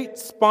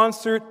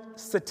state-sponsored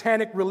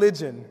satanic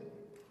religion.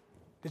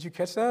 Did you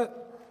catch that?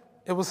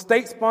 It was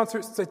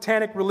state-sponsored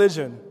satanic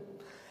religion.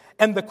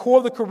 And the core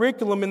of the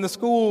curriculum in the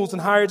schools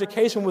and higher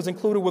education was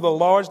included with a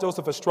large dose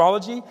of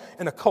astrology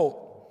and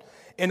occult.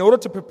 In order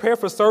to prepare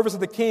for service of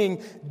the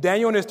king,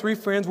 Daniel and his 3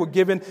 friends were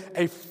given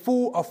a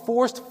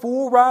forced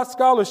full-ride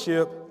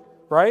scholarship,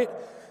 right,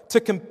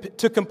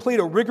 to complete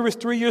a rigorous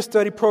 3-year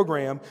study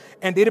program.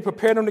 And did it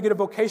prepare them to get a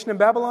vocation in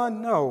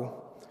Babylon?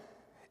 No.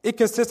 It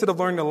consisted of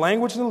learning the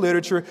language and the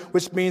literature,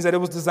 which means that it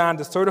was designed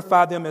to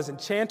certify them as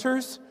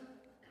enchanters,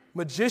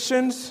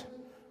 magicians,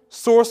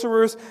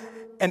 sorcerers,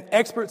 and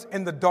experts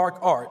in the dark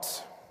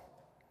arts.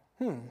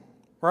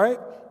 Right?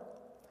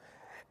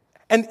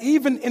 And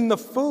even in the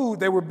food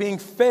they were being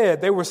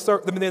fed, they were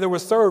served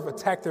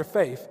attacked their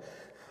faith.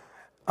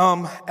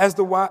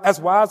 As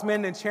wise men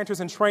and enchanters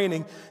in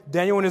training,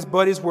 Daniel and his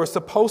buddies were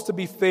supposed to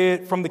be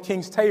fed from the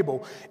king's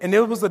table. And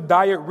it was a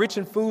diet rich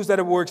in foods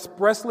that were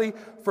expressly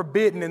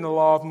forbidden in the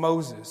law of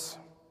Moses.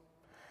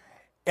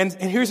 And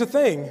here's the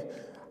thing.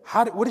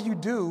 What do you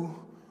do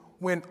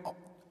when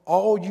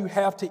all you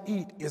have to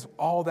eat is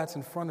all that's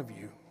in front of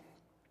you.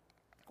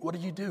 What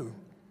do?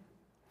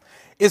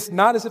 It's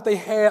not as if they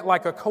had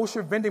like a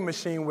kosher vending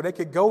machine where they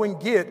could go and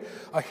get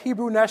a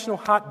Hebrew National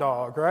hot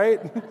dog, right?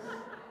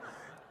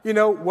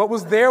 What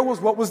was there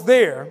was what was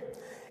there.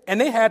 And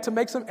they had to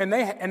make some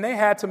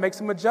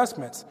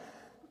adjustments.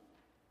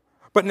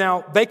 But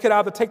now they could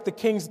either take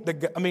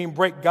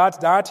break God's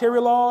dietary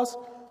laws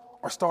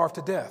or starve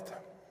to death.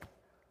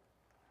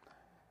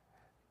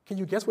 Can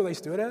you guess where they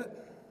stood at?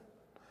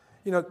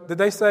 Did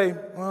they say,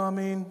 well,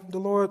 the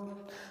Lord,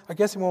 I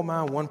guess he won't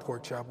mind one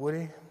pork chop, would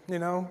he? They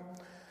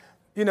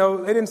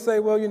didn't say,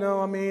 well,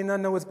 I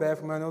know it's bad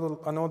for me. I know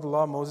what the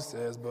law of Moses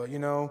says, but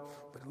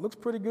it looks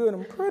pretty good.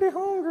 I'm pretty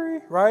hungry,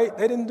 right?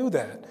 They didn't do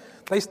that.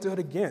 They stood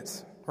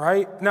against,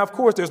 right? Now, of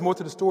course, there's more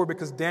to the story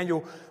because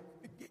Daniel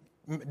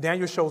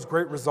shows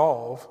great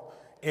resolve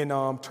in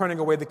turning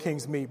away the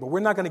king's meat, but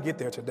we're not going to get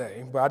there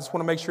today. But I just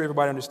want to make sure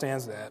everybody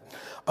understands that.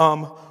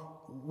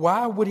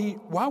 Why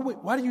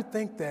do you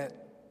think that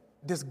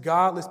this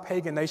godless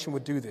pagan nation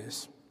would do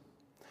this?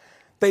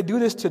 They do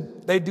this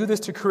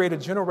to create a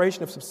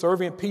generation of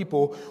subservient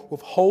people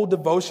with whole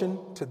devotion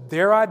to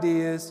their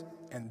ideas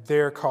and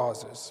their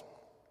causes.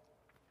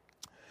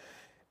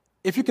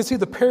 If you can see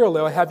the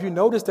parallel, have you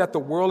noticed that the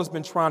world has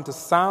been trying to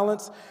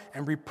silence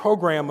and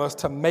reprogram us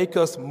to make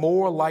us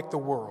more like the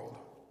world?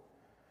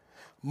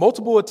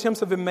 Multiple attempts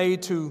have been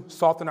made to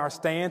soften our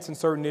stance in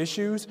certain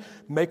issues,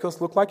 make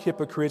us look like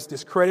hypocrites,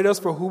 discredit us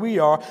for who we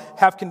are,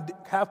 have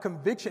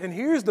conviction. And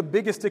here's the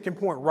biggest sticking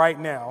point right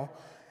now.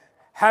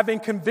 Having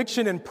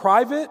conviction in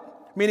private,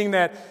 meaning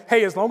that,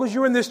 hey, as long as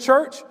you're in this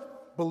church,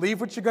 believe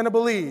what you're going to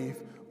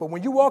believe. But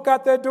when you walk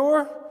out that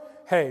door,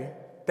 hey,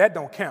 that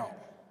don't count.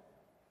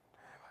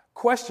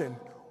 Question,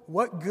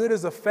 what good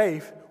is a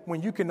faith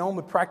when you can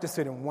only practice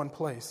it in one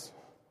place?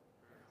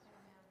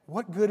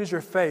 What good is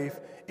your faith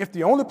if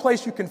the only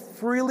place you can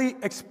freely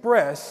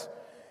express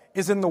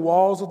is in the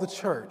walls of the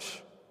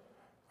church?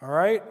 All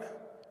right?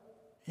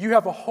 You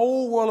have a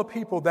whole world of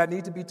people that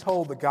need to be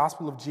told the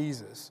gospel of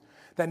Jesus,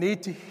 that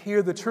need to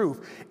hear the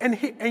truth. And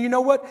you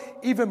know what?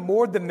 Even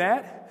more than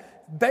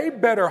that, they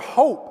better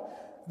hope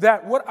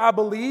that what I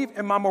believe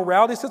in my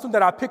morality system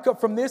that I pick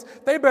up from this,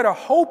 they better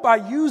hope I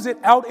use it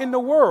out in the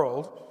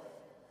world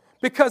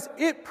because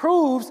it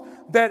proves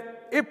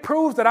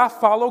that I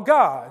follow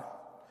God.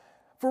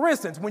 For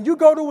instance, when you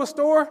go to a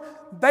store,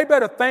 they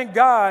better thank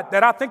God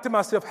that I think to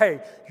myself,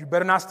 hey, you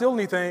better not steal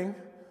anything.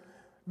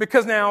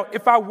 Because now,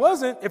 if I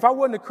wasn't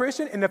a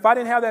Christian and if I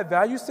didn't have that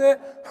value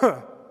set,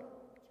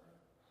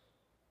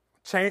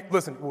 it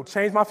will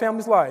change my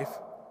family's life.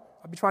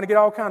 I'll be trying to get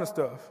all kind of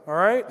stuff, all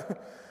right?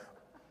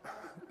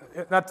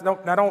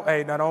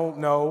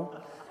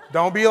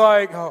 Don't be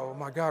like, oh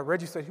my God,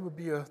 Reggie said he would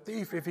be a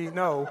thief if he,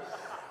 no.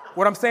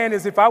 What I'm saying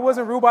is if I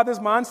wasn't ruled by this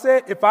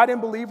mindset, if I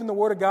didn't believe in the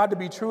word of God to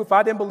be true, if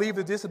I didn't believe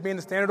that this is being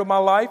the standard of my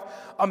life,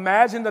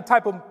 imagine the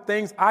type of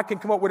things I can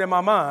come up with in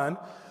my mind.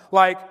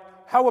 Like,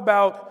 how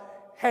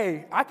about,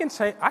 hey, I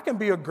can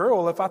be a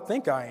girl if I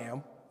think I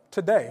am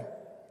today,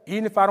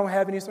 even if I don't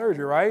have any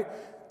surgery, right?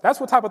 That's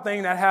what type of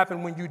thing that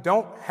happens when you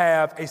don't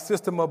have a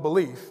system of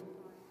belief,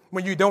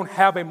 when you don't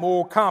have a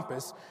moral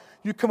compass.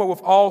 You come up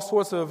with all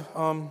sorts of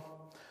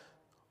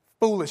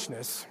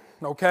foolishness.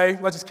 Okay,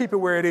 let's just keep it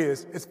where it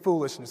is. It's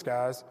foolishness,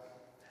 guys.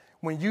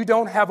 When you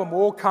don't have a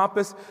moral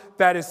compass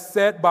that is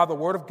set by the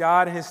Word of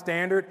God and His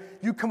standard,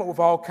 you come up with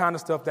all kind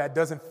of stuff that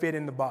doesn't fit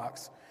in the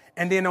box.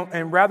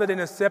 And rather than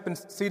accept and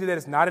see that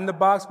it's not in the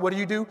box, what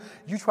do?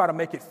 You try to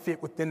make it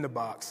fit within the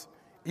box,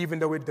 even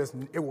though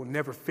it will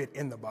never fit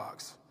in the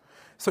box.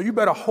 So you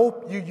better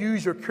hope you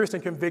use your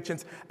Christian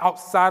convictions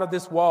outside of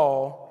this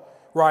wall,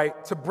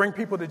 right, to bring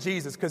people to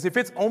Jesus. Because if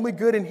it's only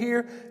good in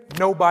here,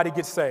 nobody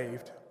gets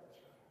saved.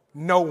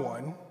 No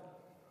one.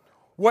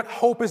 What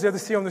hope is there to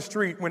see on the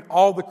street when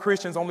all the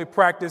Christians only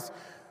practice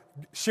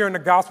sharing the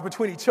gospel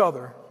between each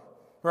other,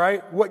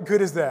 right? What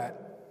good is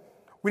that?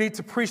 We need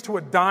to preach to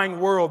a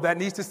dying world that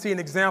needs to see an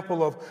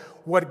example of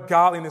what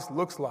godliness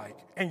looks like.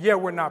 And yeah,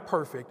 we're not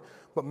perfect,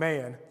 but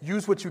man,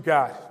 use what you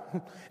got.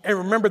 And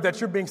remember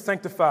that you're being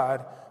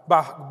sanctified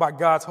by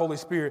God's Holy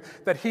Spirit,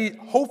 that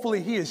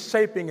hopefully He is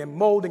shaping and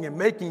molding and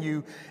making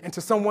you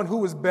into someone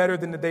who is better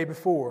than the day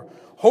before.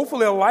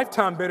 Hopefully a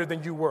lifetime better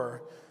than you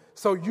were.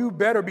 So you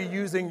better be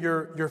using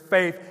your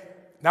faith,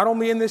 not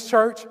only in this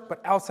church, but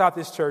outside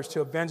this church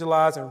to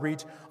evangelize and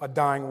reach a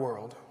dying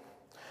world.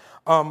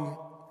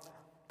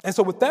 And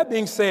so with that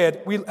being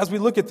said, as we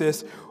look at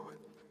this,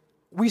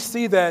 we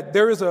see that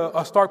there is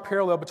a stark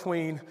parallel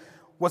between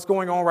what's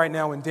going on right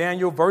now in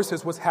Daniel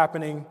versus what's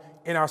happening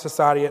in our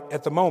society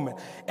at the moment.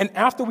 And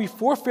after we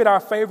forfeit our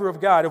favor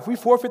of God, if we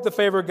forfeit the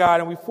favor of God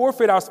and we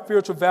forfeit our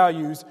spiritual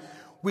values,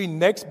 we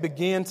next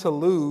begin to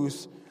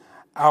lose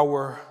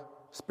our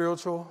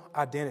spiritual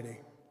identity.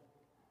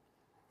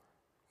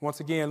 Once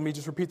again, let me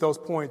just repeat those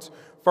points.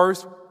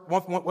 First,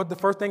 what the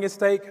first thing at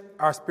stake?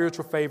 Our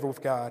spiritual favor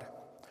with God.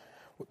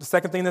 The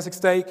second thing that's at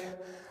stake?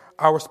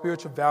 Our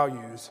spiritual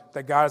values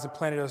that God has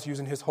implanted us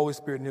using His Holy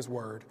Spirit and His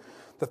Word.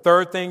 The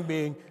third thing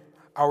being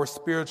our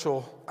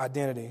spiritual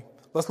identity.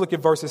 Let's look at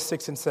verses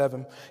 6 and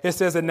 7. It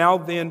says that now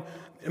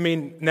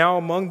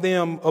among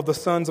them of the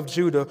sons of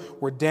Judah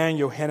were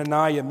Daniel,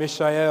 Hananiah,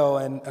 Mishael,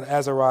 and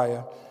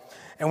Azariah.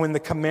 And when the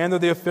commander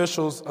of the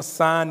officials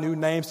assigned new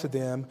names to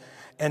them,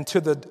 and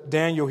to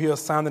Daniel he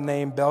assigned the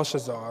name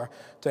Belshazzar,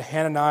 to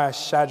Hananiah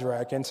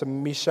Shadrach, and to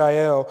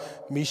Mishael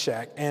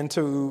Meshach, and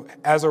to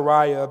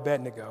Azariah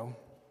Abednego.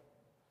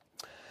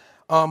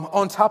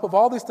 On top of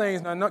all these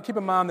things, now keep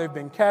in mind they've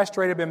been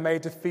castrated, been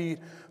made to feed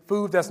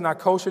food that's not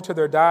kosher to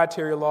their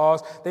dietary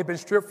laws. They've been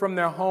stripped from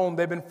their home.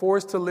 They've been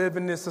forced to live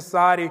in this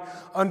society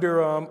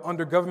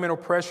under governmental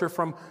pressure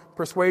from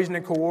persuasion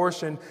and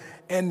coercion.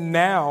 And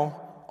now,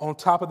 on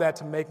top of that,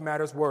 to make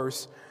matters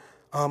worse,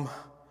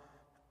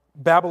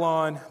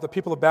 Babylon, the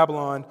people of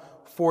Babylon,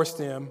 forced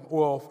them,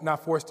 well,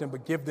 not forced them,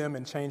 but give them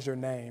and change their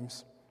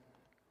names.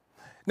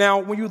 Now,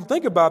 when you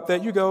think about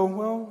that, you go,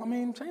 well,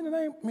 change the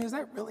name, is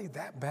that really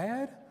that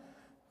bad?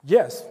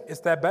 Yes,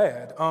 it's that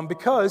bad.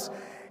 Because,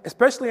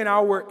 especially in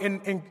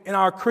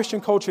our Christian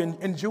culture,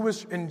 in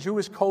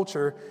Jewish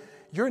culture,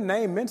 your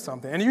name meant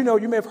something. And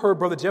you may have heard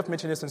Brother Jeff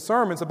mention this in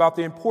sermons about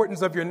the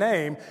importance of your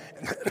name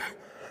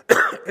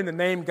in the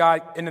name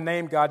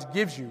God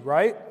gives you,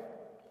 right?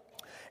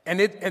 And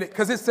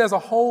because it says a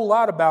whole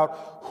lot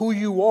about who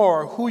you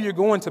are, who you're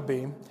going to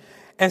be.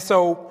 And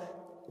so,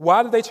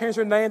 why did they change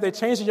their name? They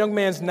changed the young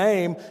man's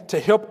name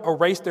to help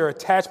erase their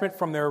attachment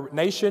from their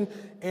nation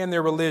and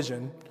their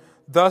religion.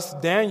 Thus,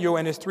 Daniel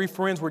and his 3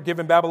 friends were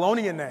given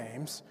Babylonian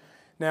names.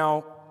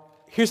 Now,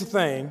 here's the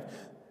thing.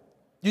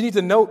 You need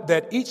to note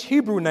that each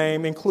Hebrew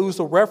name includes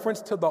a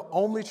reference to the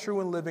only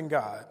true and living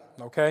God,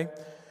 okay?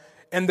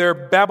 And their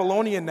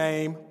Babylonian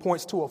name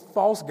points to a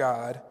false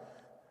god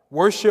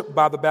worshipped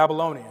by the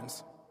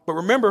Babylonians. But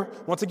remember,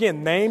 once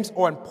again, names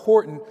are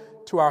important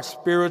to our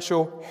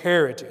spiritual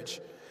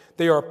heritage.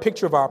 They are a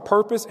picture of our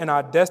purpose and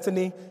our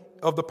destiny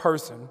of the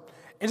person.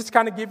 And just to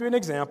kind of give you an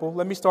example,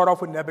 let me start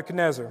off with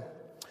Nebuchadnezzar.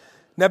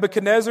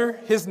 Nebuchadnezzar,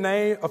 his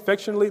name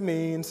affectionately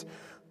means,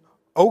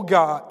 O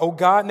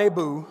God,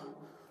 Nebu,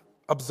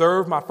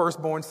 observe my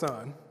firstborn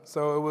son.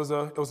 So it was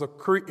a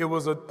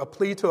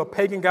plea to a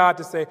pagan god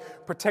to say,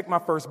 protect my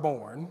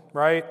firstborn,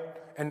 right?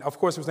 And of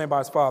course, it was named by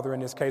his father in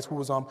this case, who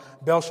was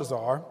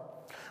Belshazzar.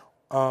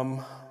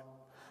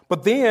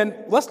 But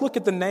then let's look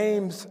at the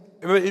names.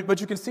 But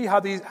you can see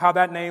how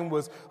that name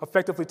was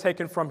effectively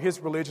taken from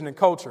his religion and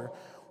culture.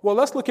 Well,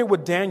 let's look at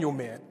what Daniel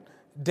meant.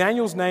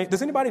 Daniel's name,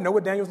 does anybody know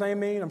what Daniel's name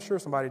means? I'm sure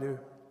somebody do.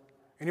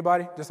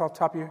 Anybody? Just off the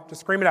top of you?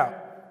 Just scream it out.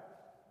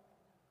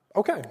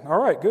 Okay, all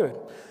right, good.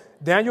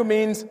 Daniel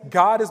means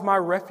God is my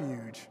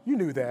refuge. You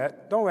knew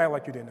that. Don't act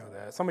like you didn't know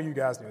that. Some of you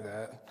guys knew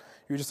that.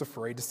 You're just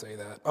afraid to say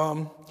that.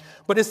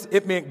 But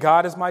it meant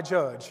God is my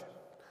judge.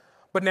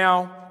 But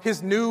now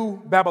his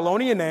new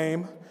Babylonian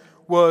name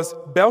was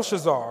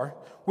Belshazzar,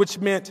 which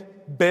meant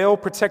Baal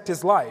protect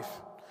his life.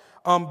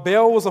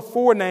 Baal was a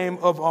forename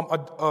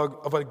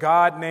of a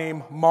god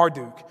named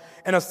Marduk.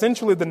 And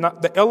essentially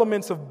the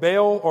elements of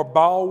Baal or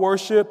Baal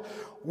worship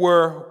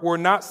were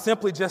not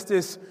simply just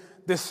this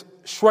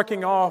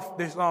shrugging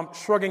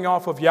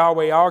off of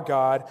Yahweh our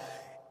God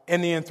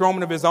and the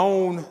enthronement of his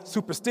own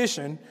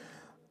superstition.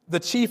 The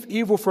chief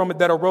evil from it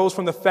that arose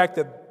from the fact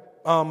that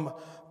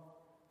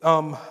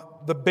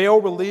the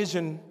Baal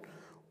religion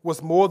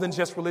was more than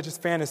just religious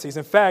fantasies.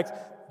 In fact,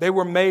 they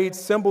were made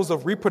symbols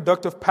of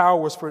reproductive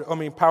powers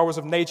powers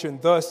of nature,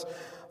 and thus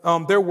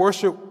their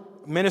worship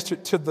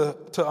ministered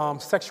to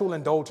sexual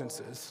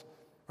indulgences.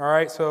 All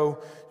right,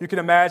 so you can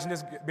imagine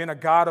this being a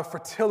god of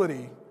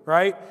fertility,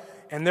 right?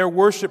 And their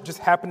worship just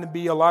happened to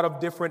be a lot of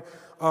different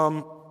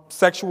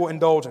sexual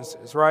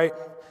indulgences, right?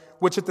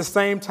 Which at the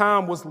same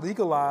time was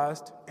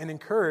legalized and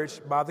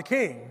encouraged by the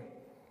king.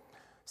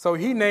 So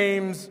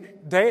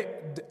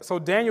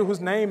Daniel,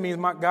 whose name means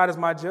God is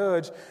my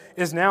judge,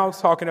 is now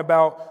talking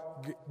about,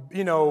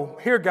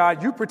 here,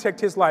 God, you protect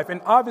his life. And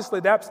obviously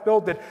that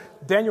spelled that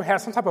Daniel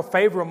has some type of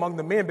favor among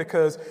the men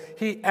because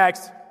he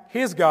asked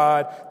his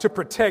God to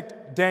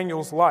protect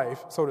Daniel's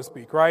life, so to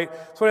speak, right?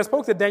 So that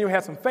spoke that Daniel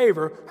had some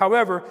favor.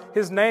 However,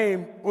 his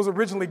name was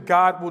originally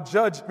God will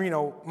judge,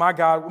 my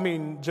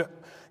God,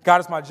 God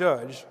is my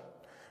judge,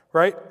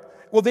 right?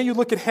 Well, then you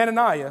look at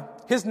Hananiah.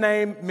 His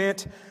name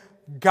meant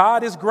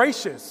God is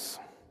gracious,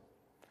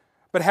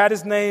 but had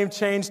his name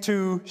changed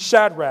to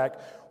Shadrach,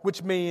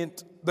 which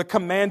meant the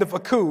command of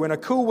Aku. And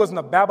Aku wasn't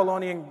a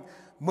Babylonian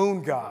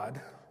moon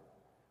god,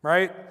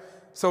 right?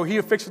 So he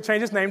officially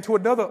changed his name to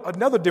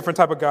another different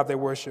type of god they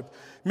worship.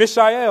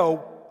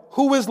 Mishael,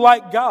 who is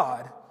like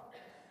God,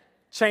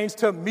 changed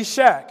to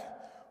Meshach,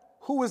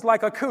 who is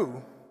like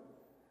Aku,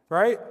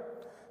 right?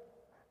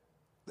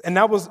 And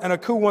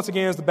Aku once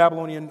again is the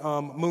Babylonian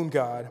moon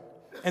god.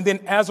 And then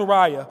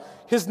Azariah,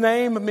 his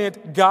name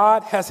meant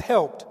God has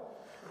helped.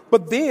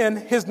 But then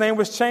his name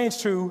was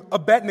changed to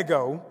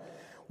Abednego,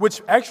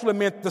 which actually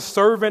meant the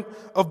servant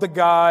of the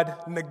god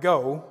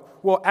Nego.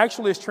 Well,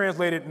 actually it's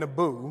translated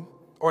Nabu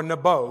or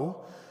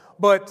Nebo.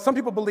 But some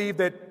people believe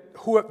that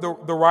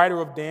the writer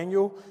of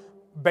Daniel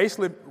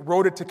basically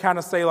wrote it to kind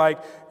of say like,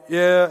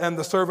 yeah, and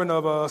the servant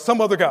of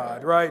some other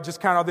god, right? Just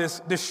kind of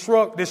this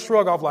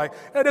shrug off like,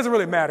 it doesn't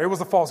really matter. It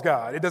was a false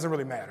god. It doesn't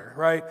really matter,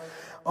 right?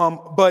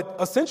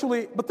 But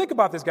think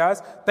about this,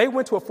 guys. They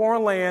went to a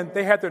foreign land.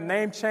 They had their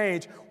name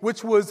changed,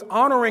 which was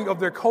honoring of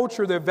their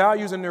culture, their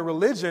values, and their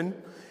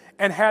religion,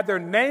 and had their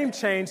name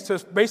changed to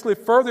basically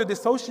further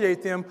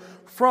dissociate them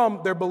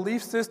from their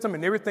belief system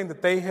and everything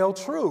that they held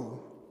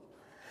true.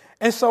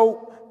 And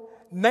so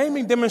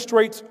naming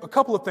demonstrates a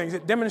couple of things.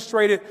 It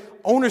demonstrated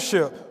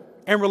ownership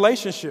and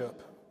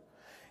relationship.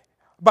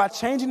 By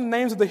changing the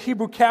names of the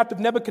Hebrew captive,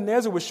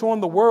 Nebuchadnezzar was showing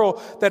the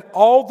world that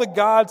all the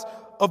gods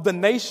of the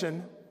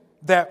nation,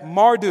 that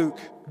Marduk,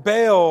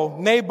 Baal,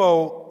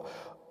 Nebo,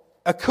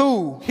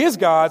 Aku, his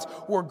gods,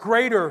 were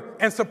greater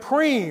and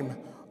supreme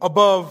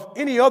above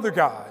any other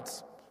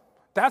gods.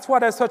 That's why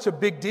that's such a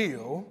big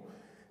deal.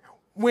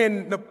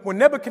 When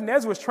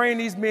Nebuchadnezzar was training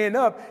these men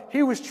up,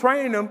 he was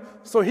training them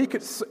so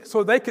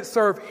they could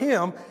serve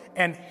him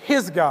and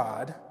his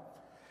God,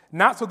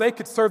 not so they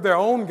could serve their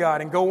own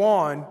God and go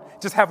on,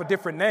 just have a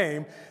different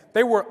name.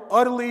 They were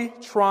utterly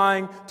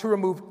trying to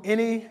remove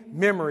any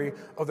memory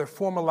of their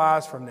former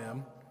lives from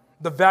them,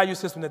 the value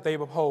system that they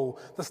uphold,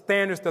 the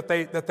standards that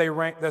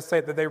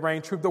they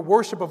reign true, the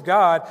worship of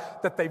God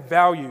that they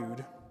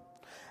valued.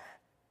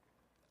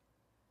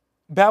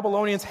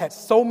 Babylonians had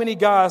so many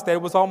gods that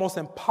it was almost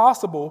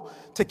impossible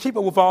to keep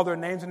up with all their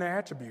names and their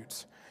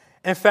attributes.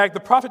 In fact, the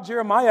prophet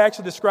Jeremiah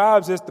actually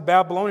describes the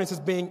Babylonians as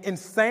being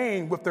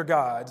insane with their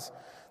gods.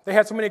 They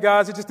had so many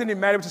gods, it just didn't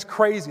matter, it was just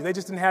crazy. They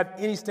just didn't have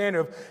any standard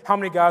of how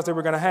many gods they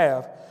were going to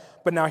have.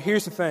 But now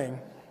here's the thing.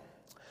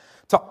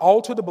 To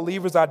alter the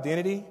believer's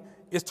identity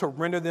is to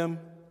render them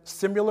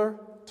similar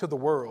to the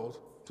world,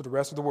 to the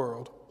rest of the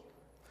world.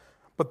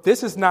 But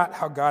this is not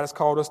how God has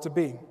called us to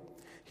be.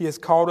 He has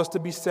called us to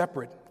be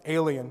separate,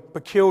 alien,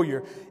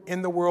 peculiar,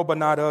 in the world but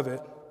not of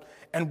it.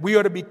 And we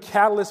are to be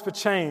catalysts for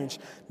change,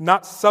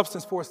 not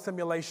substance for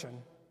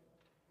assimilation.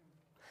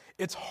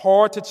 It's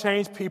hard to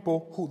change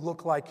people who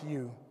look like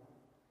you.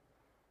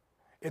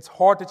 It's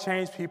hard to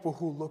change people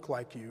who look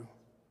like you.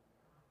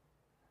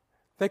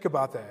 Think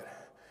about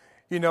that.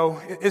 You know,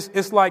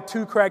 it's like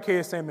two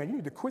crackheads saying, man, you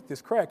need to quit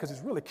this crack because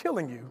it's really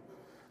killing you,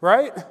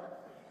 right?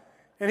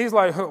 And he's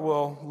like,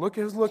 well, look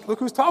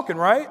who's talking,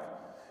 right?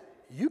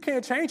 You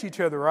can't change each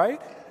other,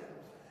 right?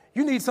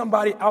 You need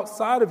somebody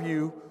outside of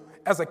you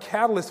as a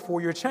catalyst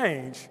for your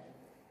change.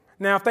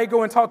 Now, if they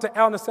go and talk to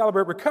Alan to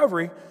celebrate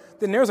recovery,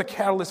 then there's a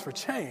catalyst for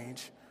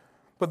change.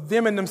 But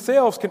them and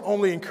themselves can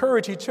only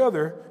encourage each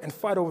other and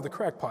fight over the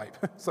crack pipe.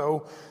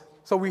 So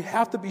we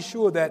have to be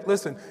sure that,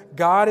 listen,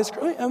 God is,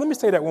 and let me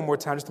say that one more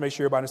time just to make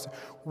sure everybody understands.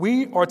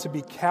 We are to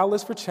be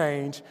catalysts for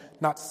change,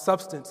 not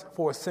substance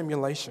for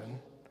assimilation.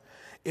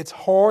 It's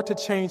hard to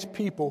change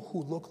people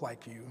who look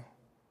like you.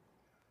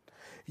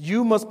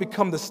 You must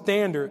become the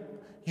standard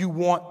you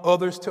want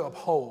others to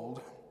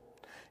uphold.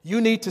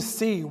 You need to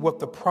see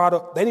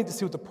they need to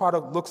see what the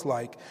product looks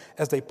like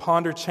as they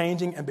ponder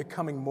changing and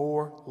becoming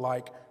more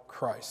like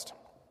Christ.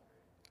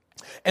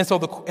 And so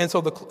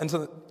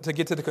to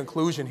get to the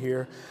conclusion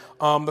here,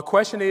 the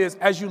question is,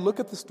 as you look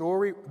at the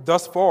story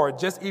thus far,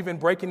 just even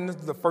breaking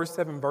into the first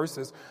 7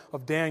 verses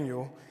of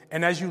Daniel,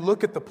 and as you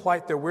look at the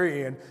plight that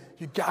we're in,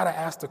 you got to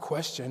ask the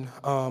question,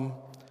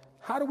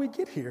 how do we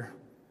get here?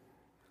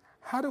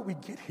 How did we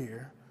get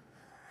here?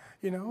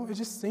 You know, it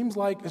just seems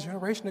like a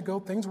generation ago,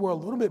 things were a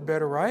little bit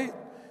better, right?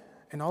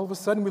 And all of a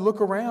sudden we look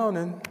around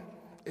and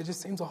it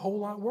just seems a whole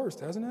lot worse,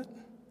 doesn't it?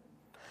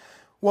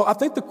 Well, I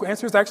think the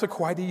answer is actually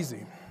quite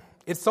easy.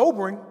 It's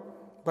sobering,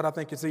 but I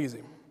think it's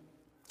easy.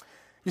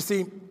 You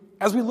see,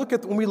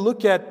 when we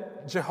look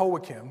at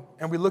Jehoiakim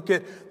and we look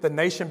at the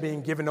nation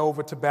being given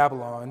over to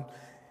Babylon,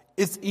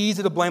 it's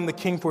easy to blame the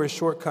king for his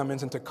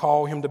shortcomings and to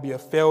call him to be a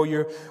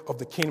failure of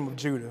the kingdom of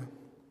Judah.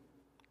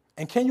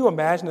 And can you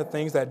imagine the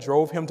things that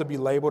drove him to be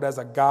labeled as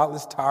a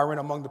godless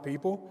tyrant among the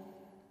people?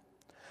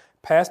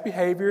 Past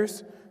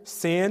behaviors,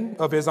 sin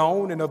of his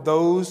own and of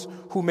those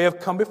who may have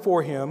come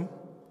before him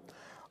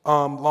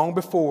long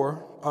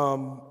before,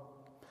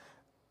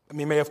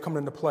 may have come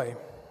into play.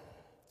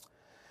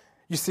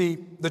 You see,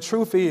 the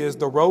truth is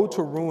the road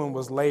to ruin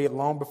was laid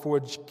long before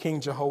King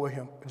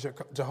Jehoiakim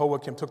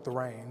took the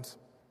reins.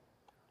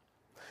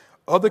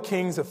 Other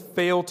kings have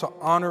failed to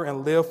honor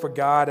and live for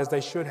God as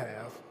they should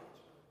have.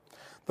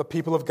 The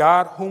people of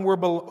God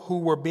who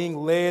were being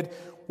led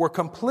were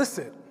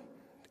complicit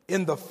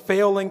in the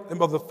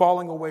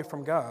falling away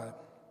from God.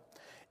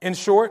 In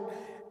short,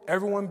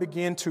 everyone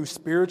began to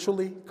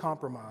spiritually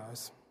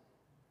compromise.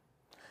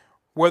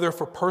 Whether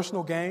for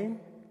personal gain,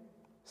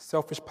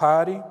 selfish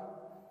piety,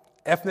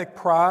 ethnic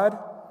pride,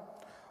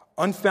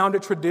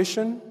 unfounded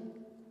tradition,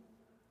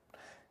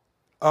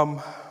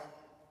 not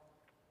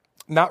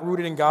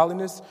rooted in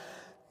godliness,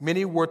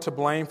 many were to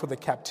blame for the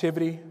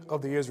captivity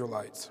of the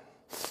Israelites.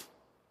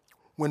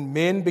 When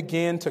men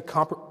begin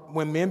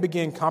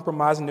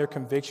compromising their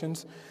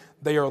convictions,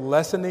 they are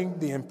lessening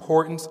the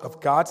importance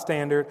of God's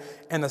standard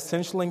and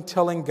essentially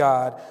telling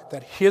God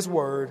that His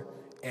word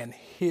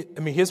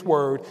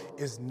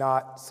is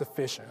not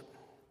sufficient.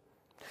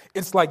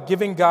 It's like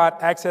giving God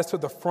access to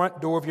the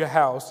front door of your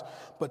house,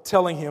 but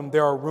telling him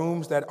there are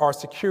rooms that are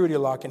security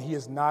locked and he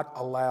is not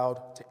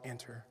allowed to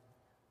enter.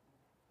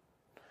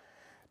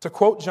 To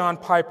quote John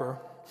Piper,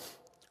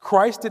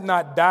 Christ did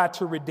not die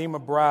to redeem a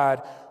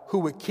bride who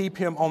would keep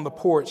him on the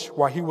porch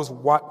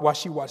while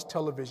she watched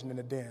television in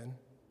the den.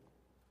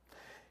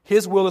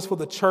 His will is for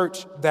the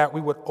church that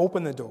we would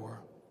open the door,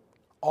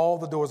 all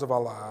the doors of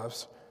our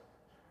lives.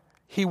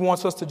 He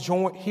wants us to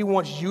join. He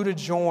wants you to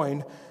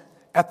join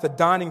at the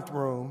dining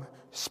room,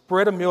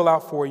 spread a meal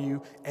out for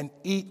you, and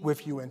eat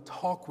with you and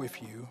talk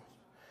with you.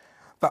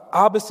 The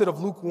opposite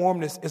of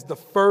lukewarmness is the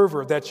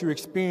fervor that you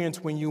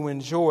experience when you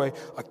enjoy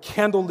a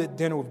candlelit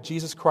dinner with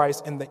Jesus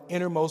Christ in the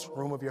innermost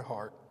room of your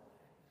heart.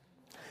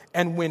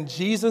 And when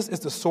Jesus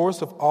is the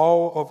source of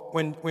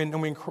when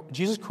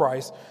Jesus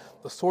Christ,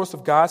 the source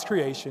of God's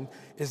creation,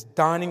 is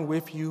dining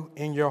with you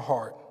in your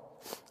heart,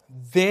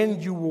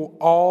 then you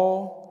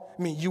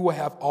will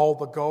have all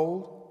the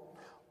gold,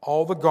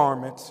 all the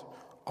garments,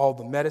 all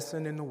the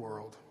medicine in the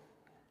world.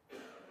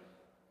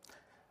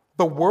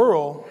 The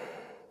world,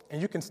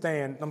 and you can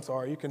stand,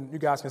 you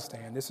guys can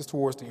stand. This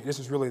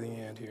is really the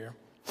end here.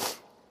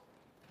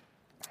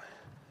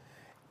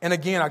 And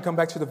again, I come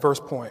back to the verse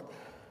point.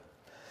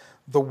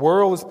 The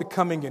world is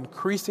becoming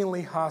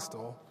increasingly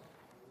hostile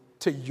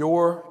to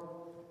your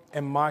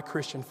and my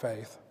Christian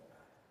faith.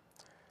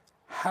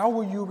 How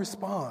will you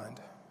respond?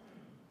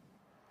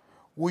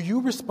 Will you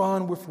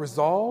respond with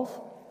resolve?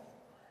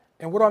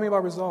 And what do I mean by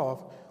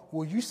resolve?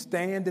 Will you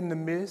stand in the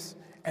midst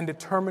and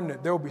determine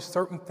that there will be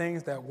certain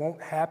things that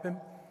won't happen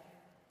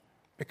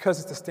because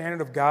it's the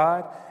standard of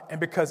God and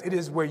because it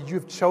is where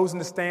you've chosen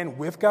to stand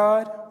with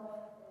God?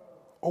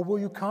 Or will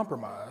you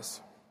compromise?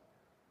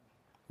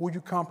 Will you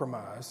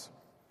compromise?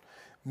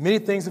 Many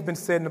things have been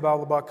said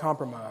about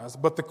compromise,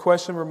 but the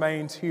question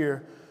remains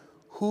here,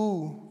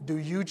 who do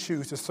you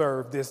choose to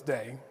serve this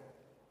day?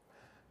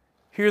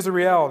 Here's the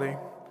reality.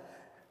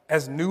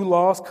 As new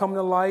laws come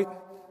to light,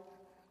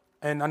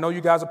 and I know most of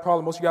you guys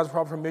are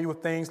probably familiar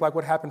with things like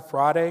what happened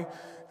Friday.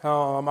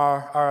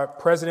 Our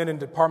president and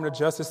Department of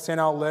Justice sent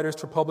out letters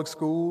to public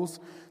schools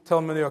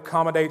telling them to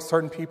accommodate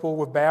certain people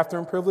with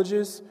bathroom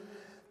privileges.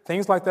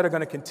 Things like that are going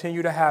to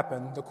continue to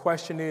happen. The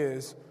question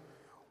is,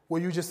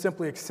 will you just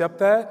simply accept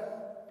that?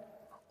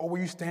 Or will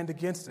you stand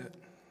against it?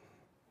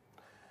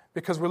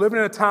 Because we're living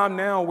in a time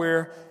now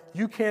where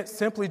you can't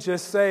simply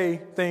just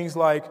say things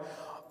like,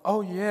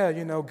 oh yeah,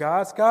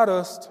 God's got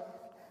us.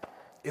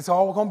 It's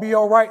all going to be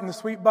all right in the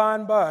sweet by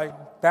and by.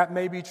 That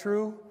may be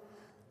true.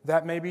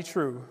 That may be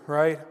true,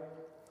 right?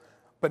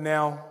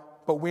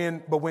 But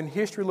when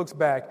history looks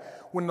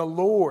back, when the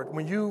Lord,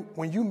 when you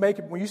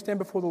stand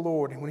before the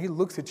Lord and when he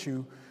looks at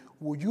you,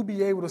 will you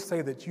be able to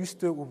say that you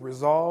stood with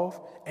resolve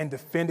and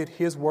defended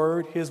his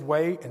word, his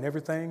way, and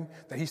everything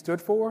that he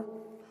stood for?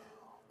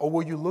 Or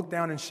will you look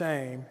down in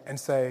shame and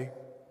say,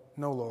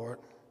 no, Lord,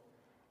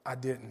 I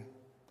didn't.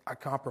 I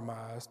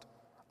compromised.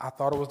 I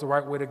thought it was the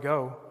right way to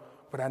go,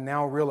 but I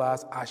now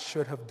realize I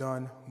should have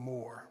done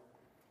more.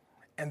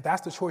 And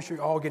that's the choice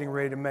you're all getting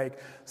ready to make.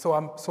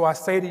 So I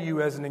say to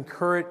you as an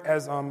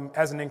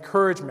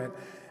encouragement,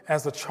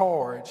 as a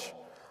charge,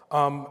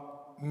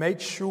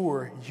 make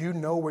sure you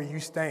know where you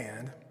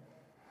stand.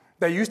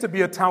 There used to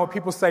be a time where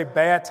people say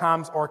bad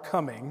times are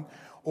coming,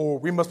 or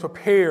we must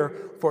prepare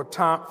for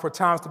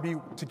times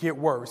to get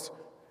worse.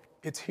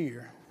 It's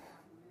here.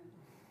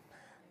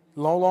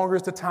 No longer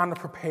is the time to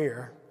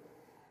prepare.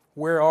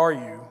 Where are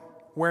you?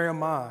 Where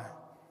am I?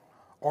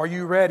 Are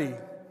you ready?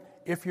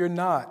 If you're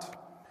not,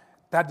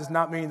 that does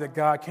not mean that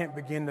God can't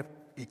begin to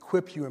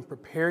equip you and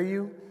prepare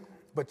you,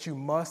 but you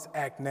must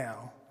act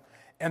now.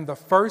 And the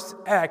first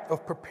act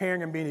of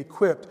preparing and being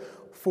equipped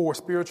for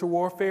spiritual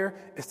warfare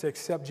is to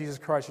accept Jesus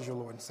Christ as your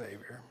Lord and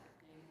Savior.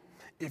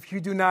 If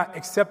you do not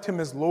accept him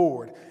as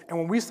Lord, and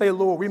when we say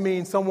Lord, we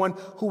mean someone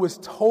who has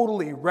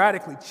totally,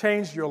 radically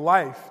changed your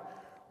life,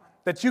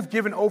 that you've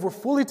given over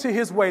fully to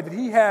his way, that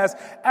he has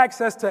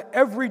access to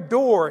every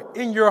door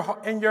in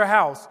your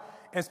house,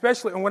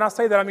 especially, and when I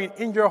say that, I mean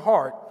in your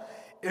heart.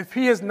 If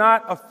he is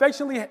not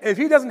if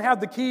he doesn't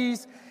have the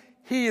keys,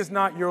 he is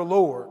not your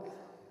Lord.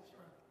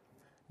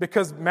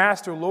 Because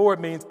Master Lord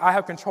means I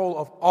have control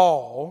of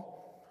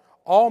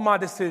all my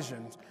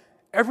decisions.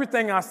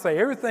 Everything I say,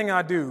 everything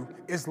I do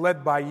is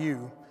led by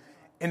you.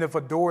 And if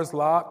a door is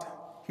locked,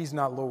 he's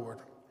not Lord.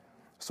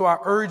 So I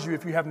urge you,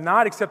 if you have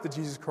not accepted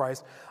Jesus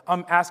Christ,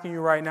 I'm asking you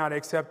right now to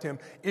accept him.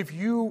 If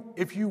you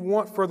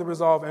want further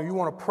resolve and you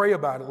want to pray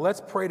about it, let's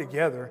pray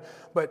together.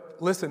 But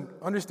listen,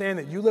 understand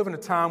that you live in a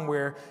time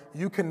where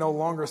you can no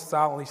longer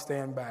silently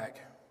stand back.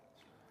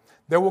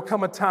 There will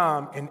come a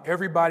time in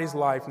everybody's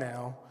life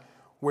now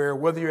where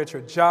whether you're at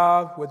your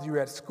job, whether you're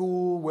at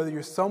school, whether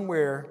you're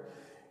somewhere,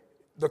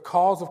 the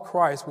cause of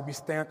Christ will be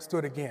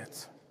stood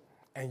against,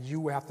 and you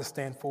will have to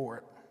stand for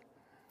it.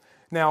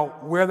 Now,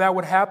 where that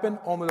would happen,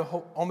 only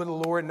the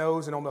Lord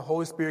knows, and only the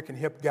Holy Spirit can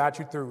help guide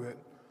you through it.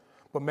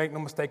 But make no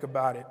mistake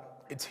about it.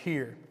 It's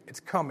here.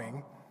 It's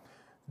coming.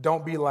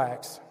 Don't be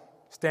lax.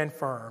 Stand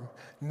firm.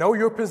 Know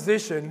your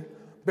position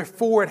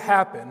before it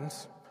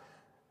happens.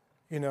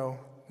 Know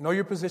know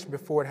your position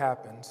before it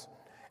happens.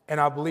 And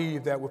I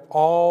believe that with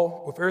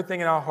everything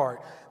in our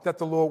heart, that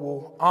the Lord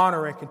will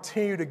honor and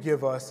continue to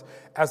give us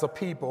as a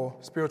people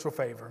spiritual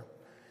favor.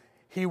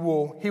 He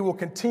will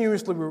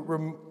continuously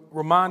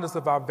remind us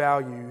of our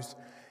values,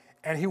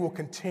 and he will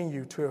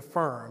continue to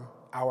affirm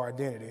our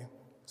identity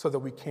so that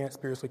we can't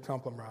spiritually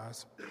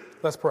compromise.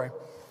 Let's pray.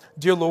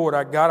 Dear Lord,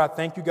 our God, I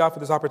thank you, God, for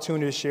this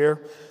opportunity to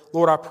share.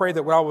 Lord, I pray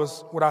that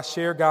what I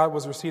shared, God,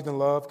 was received in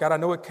love. God, I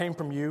know it came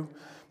from you,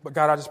 but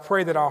God, I just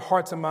pray that our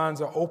hearts and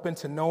minds are open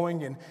to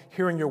knowing and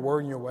hearing your word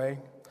and your way.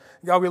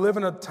 God, we live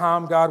in a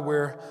time, God,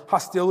 where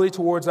hostility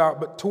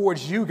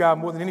towards you, God,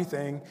 more than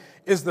anything,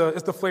 is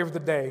the flavor of the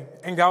day.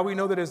 And God, we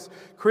know that as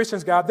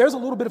Christians, God, there's a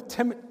little bit of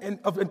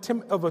a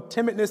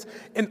timidness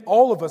in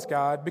all of us,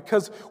 God,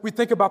 because we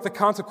think about the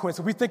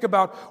consequences. We think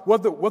about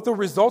what the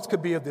results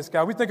could be of this,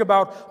 God. We think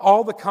about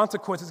all the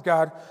consequences,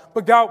 God.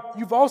 But God,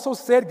 you've also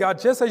said, God,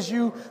 just as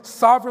you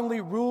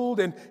sovereignly ruled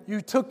and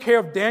you took care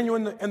of Daniel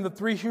and the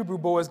three Hebrew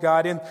boys,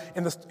 God, in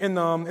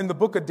the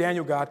book of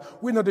Daniel, God,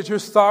 we know that you're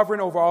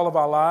sovereign over all of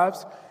our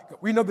lives.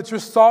 We know that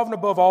you're sovereign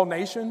above all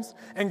nations.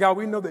 And God,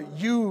 we know that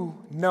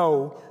you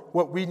know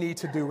what we need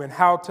to do and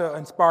how to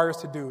inspire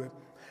us to do it.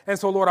 And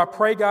so, Lord, I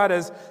pray, God,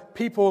 as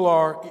people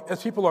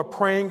are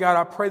praying, God,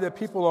 I pray that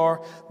people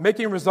are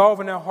making resolve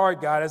in their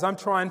heart, God, as I'm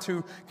trying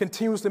to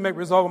continuously make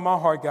resolve in my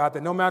heart, God,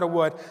 that no matter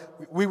what,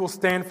 we will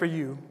stand for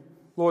you.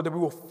 Lord, that we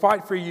will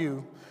fight for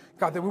you.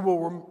 God, that we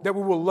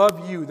will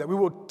love you, that we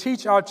will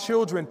teach our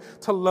children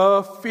to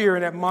love, fear,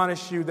 and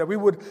admonish you, that we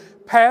would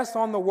pass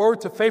on the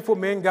word to faithful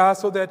men, God,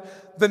 so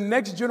that the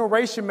next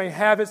generation may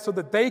have it so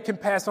that they can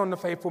pass on to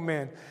faithful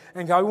men.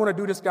 And God, we want to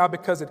do this, God,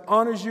 because it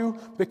honors you,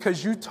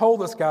 because you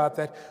told us, God,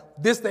 that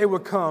this day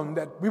would come,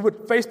 that we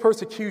would face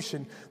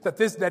persecution,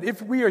 that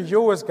if we are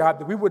yours, God,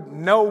 that we would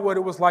know what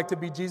it was like to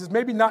be Jesus.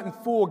 Maybe not in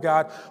full,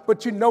 God,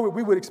 but you know it,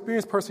 we would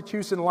experience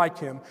persecution like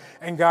him.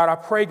 And God, I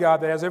pray,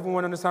 God, that as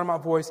everyone on the sound of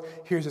my voice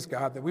hears this,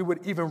 God, that we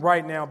would even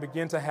right now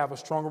begin to have a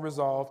stronger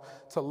resolve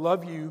to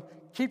love you,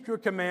 keep your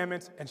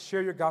commandments, and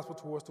share your gospel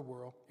towards the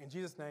world. In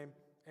Jesus' name,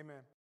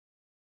 amen.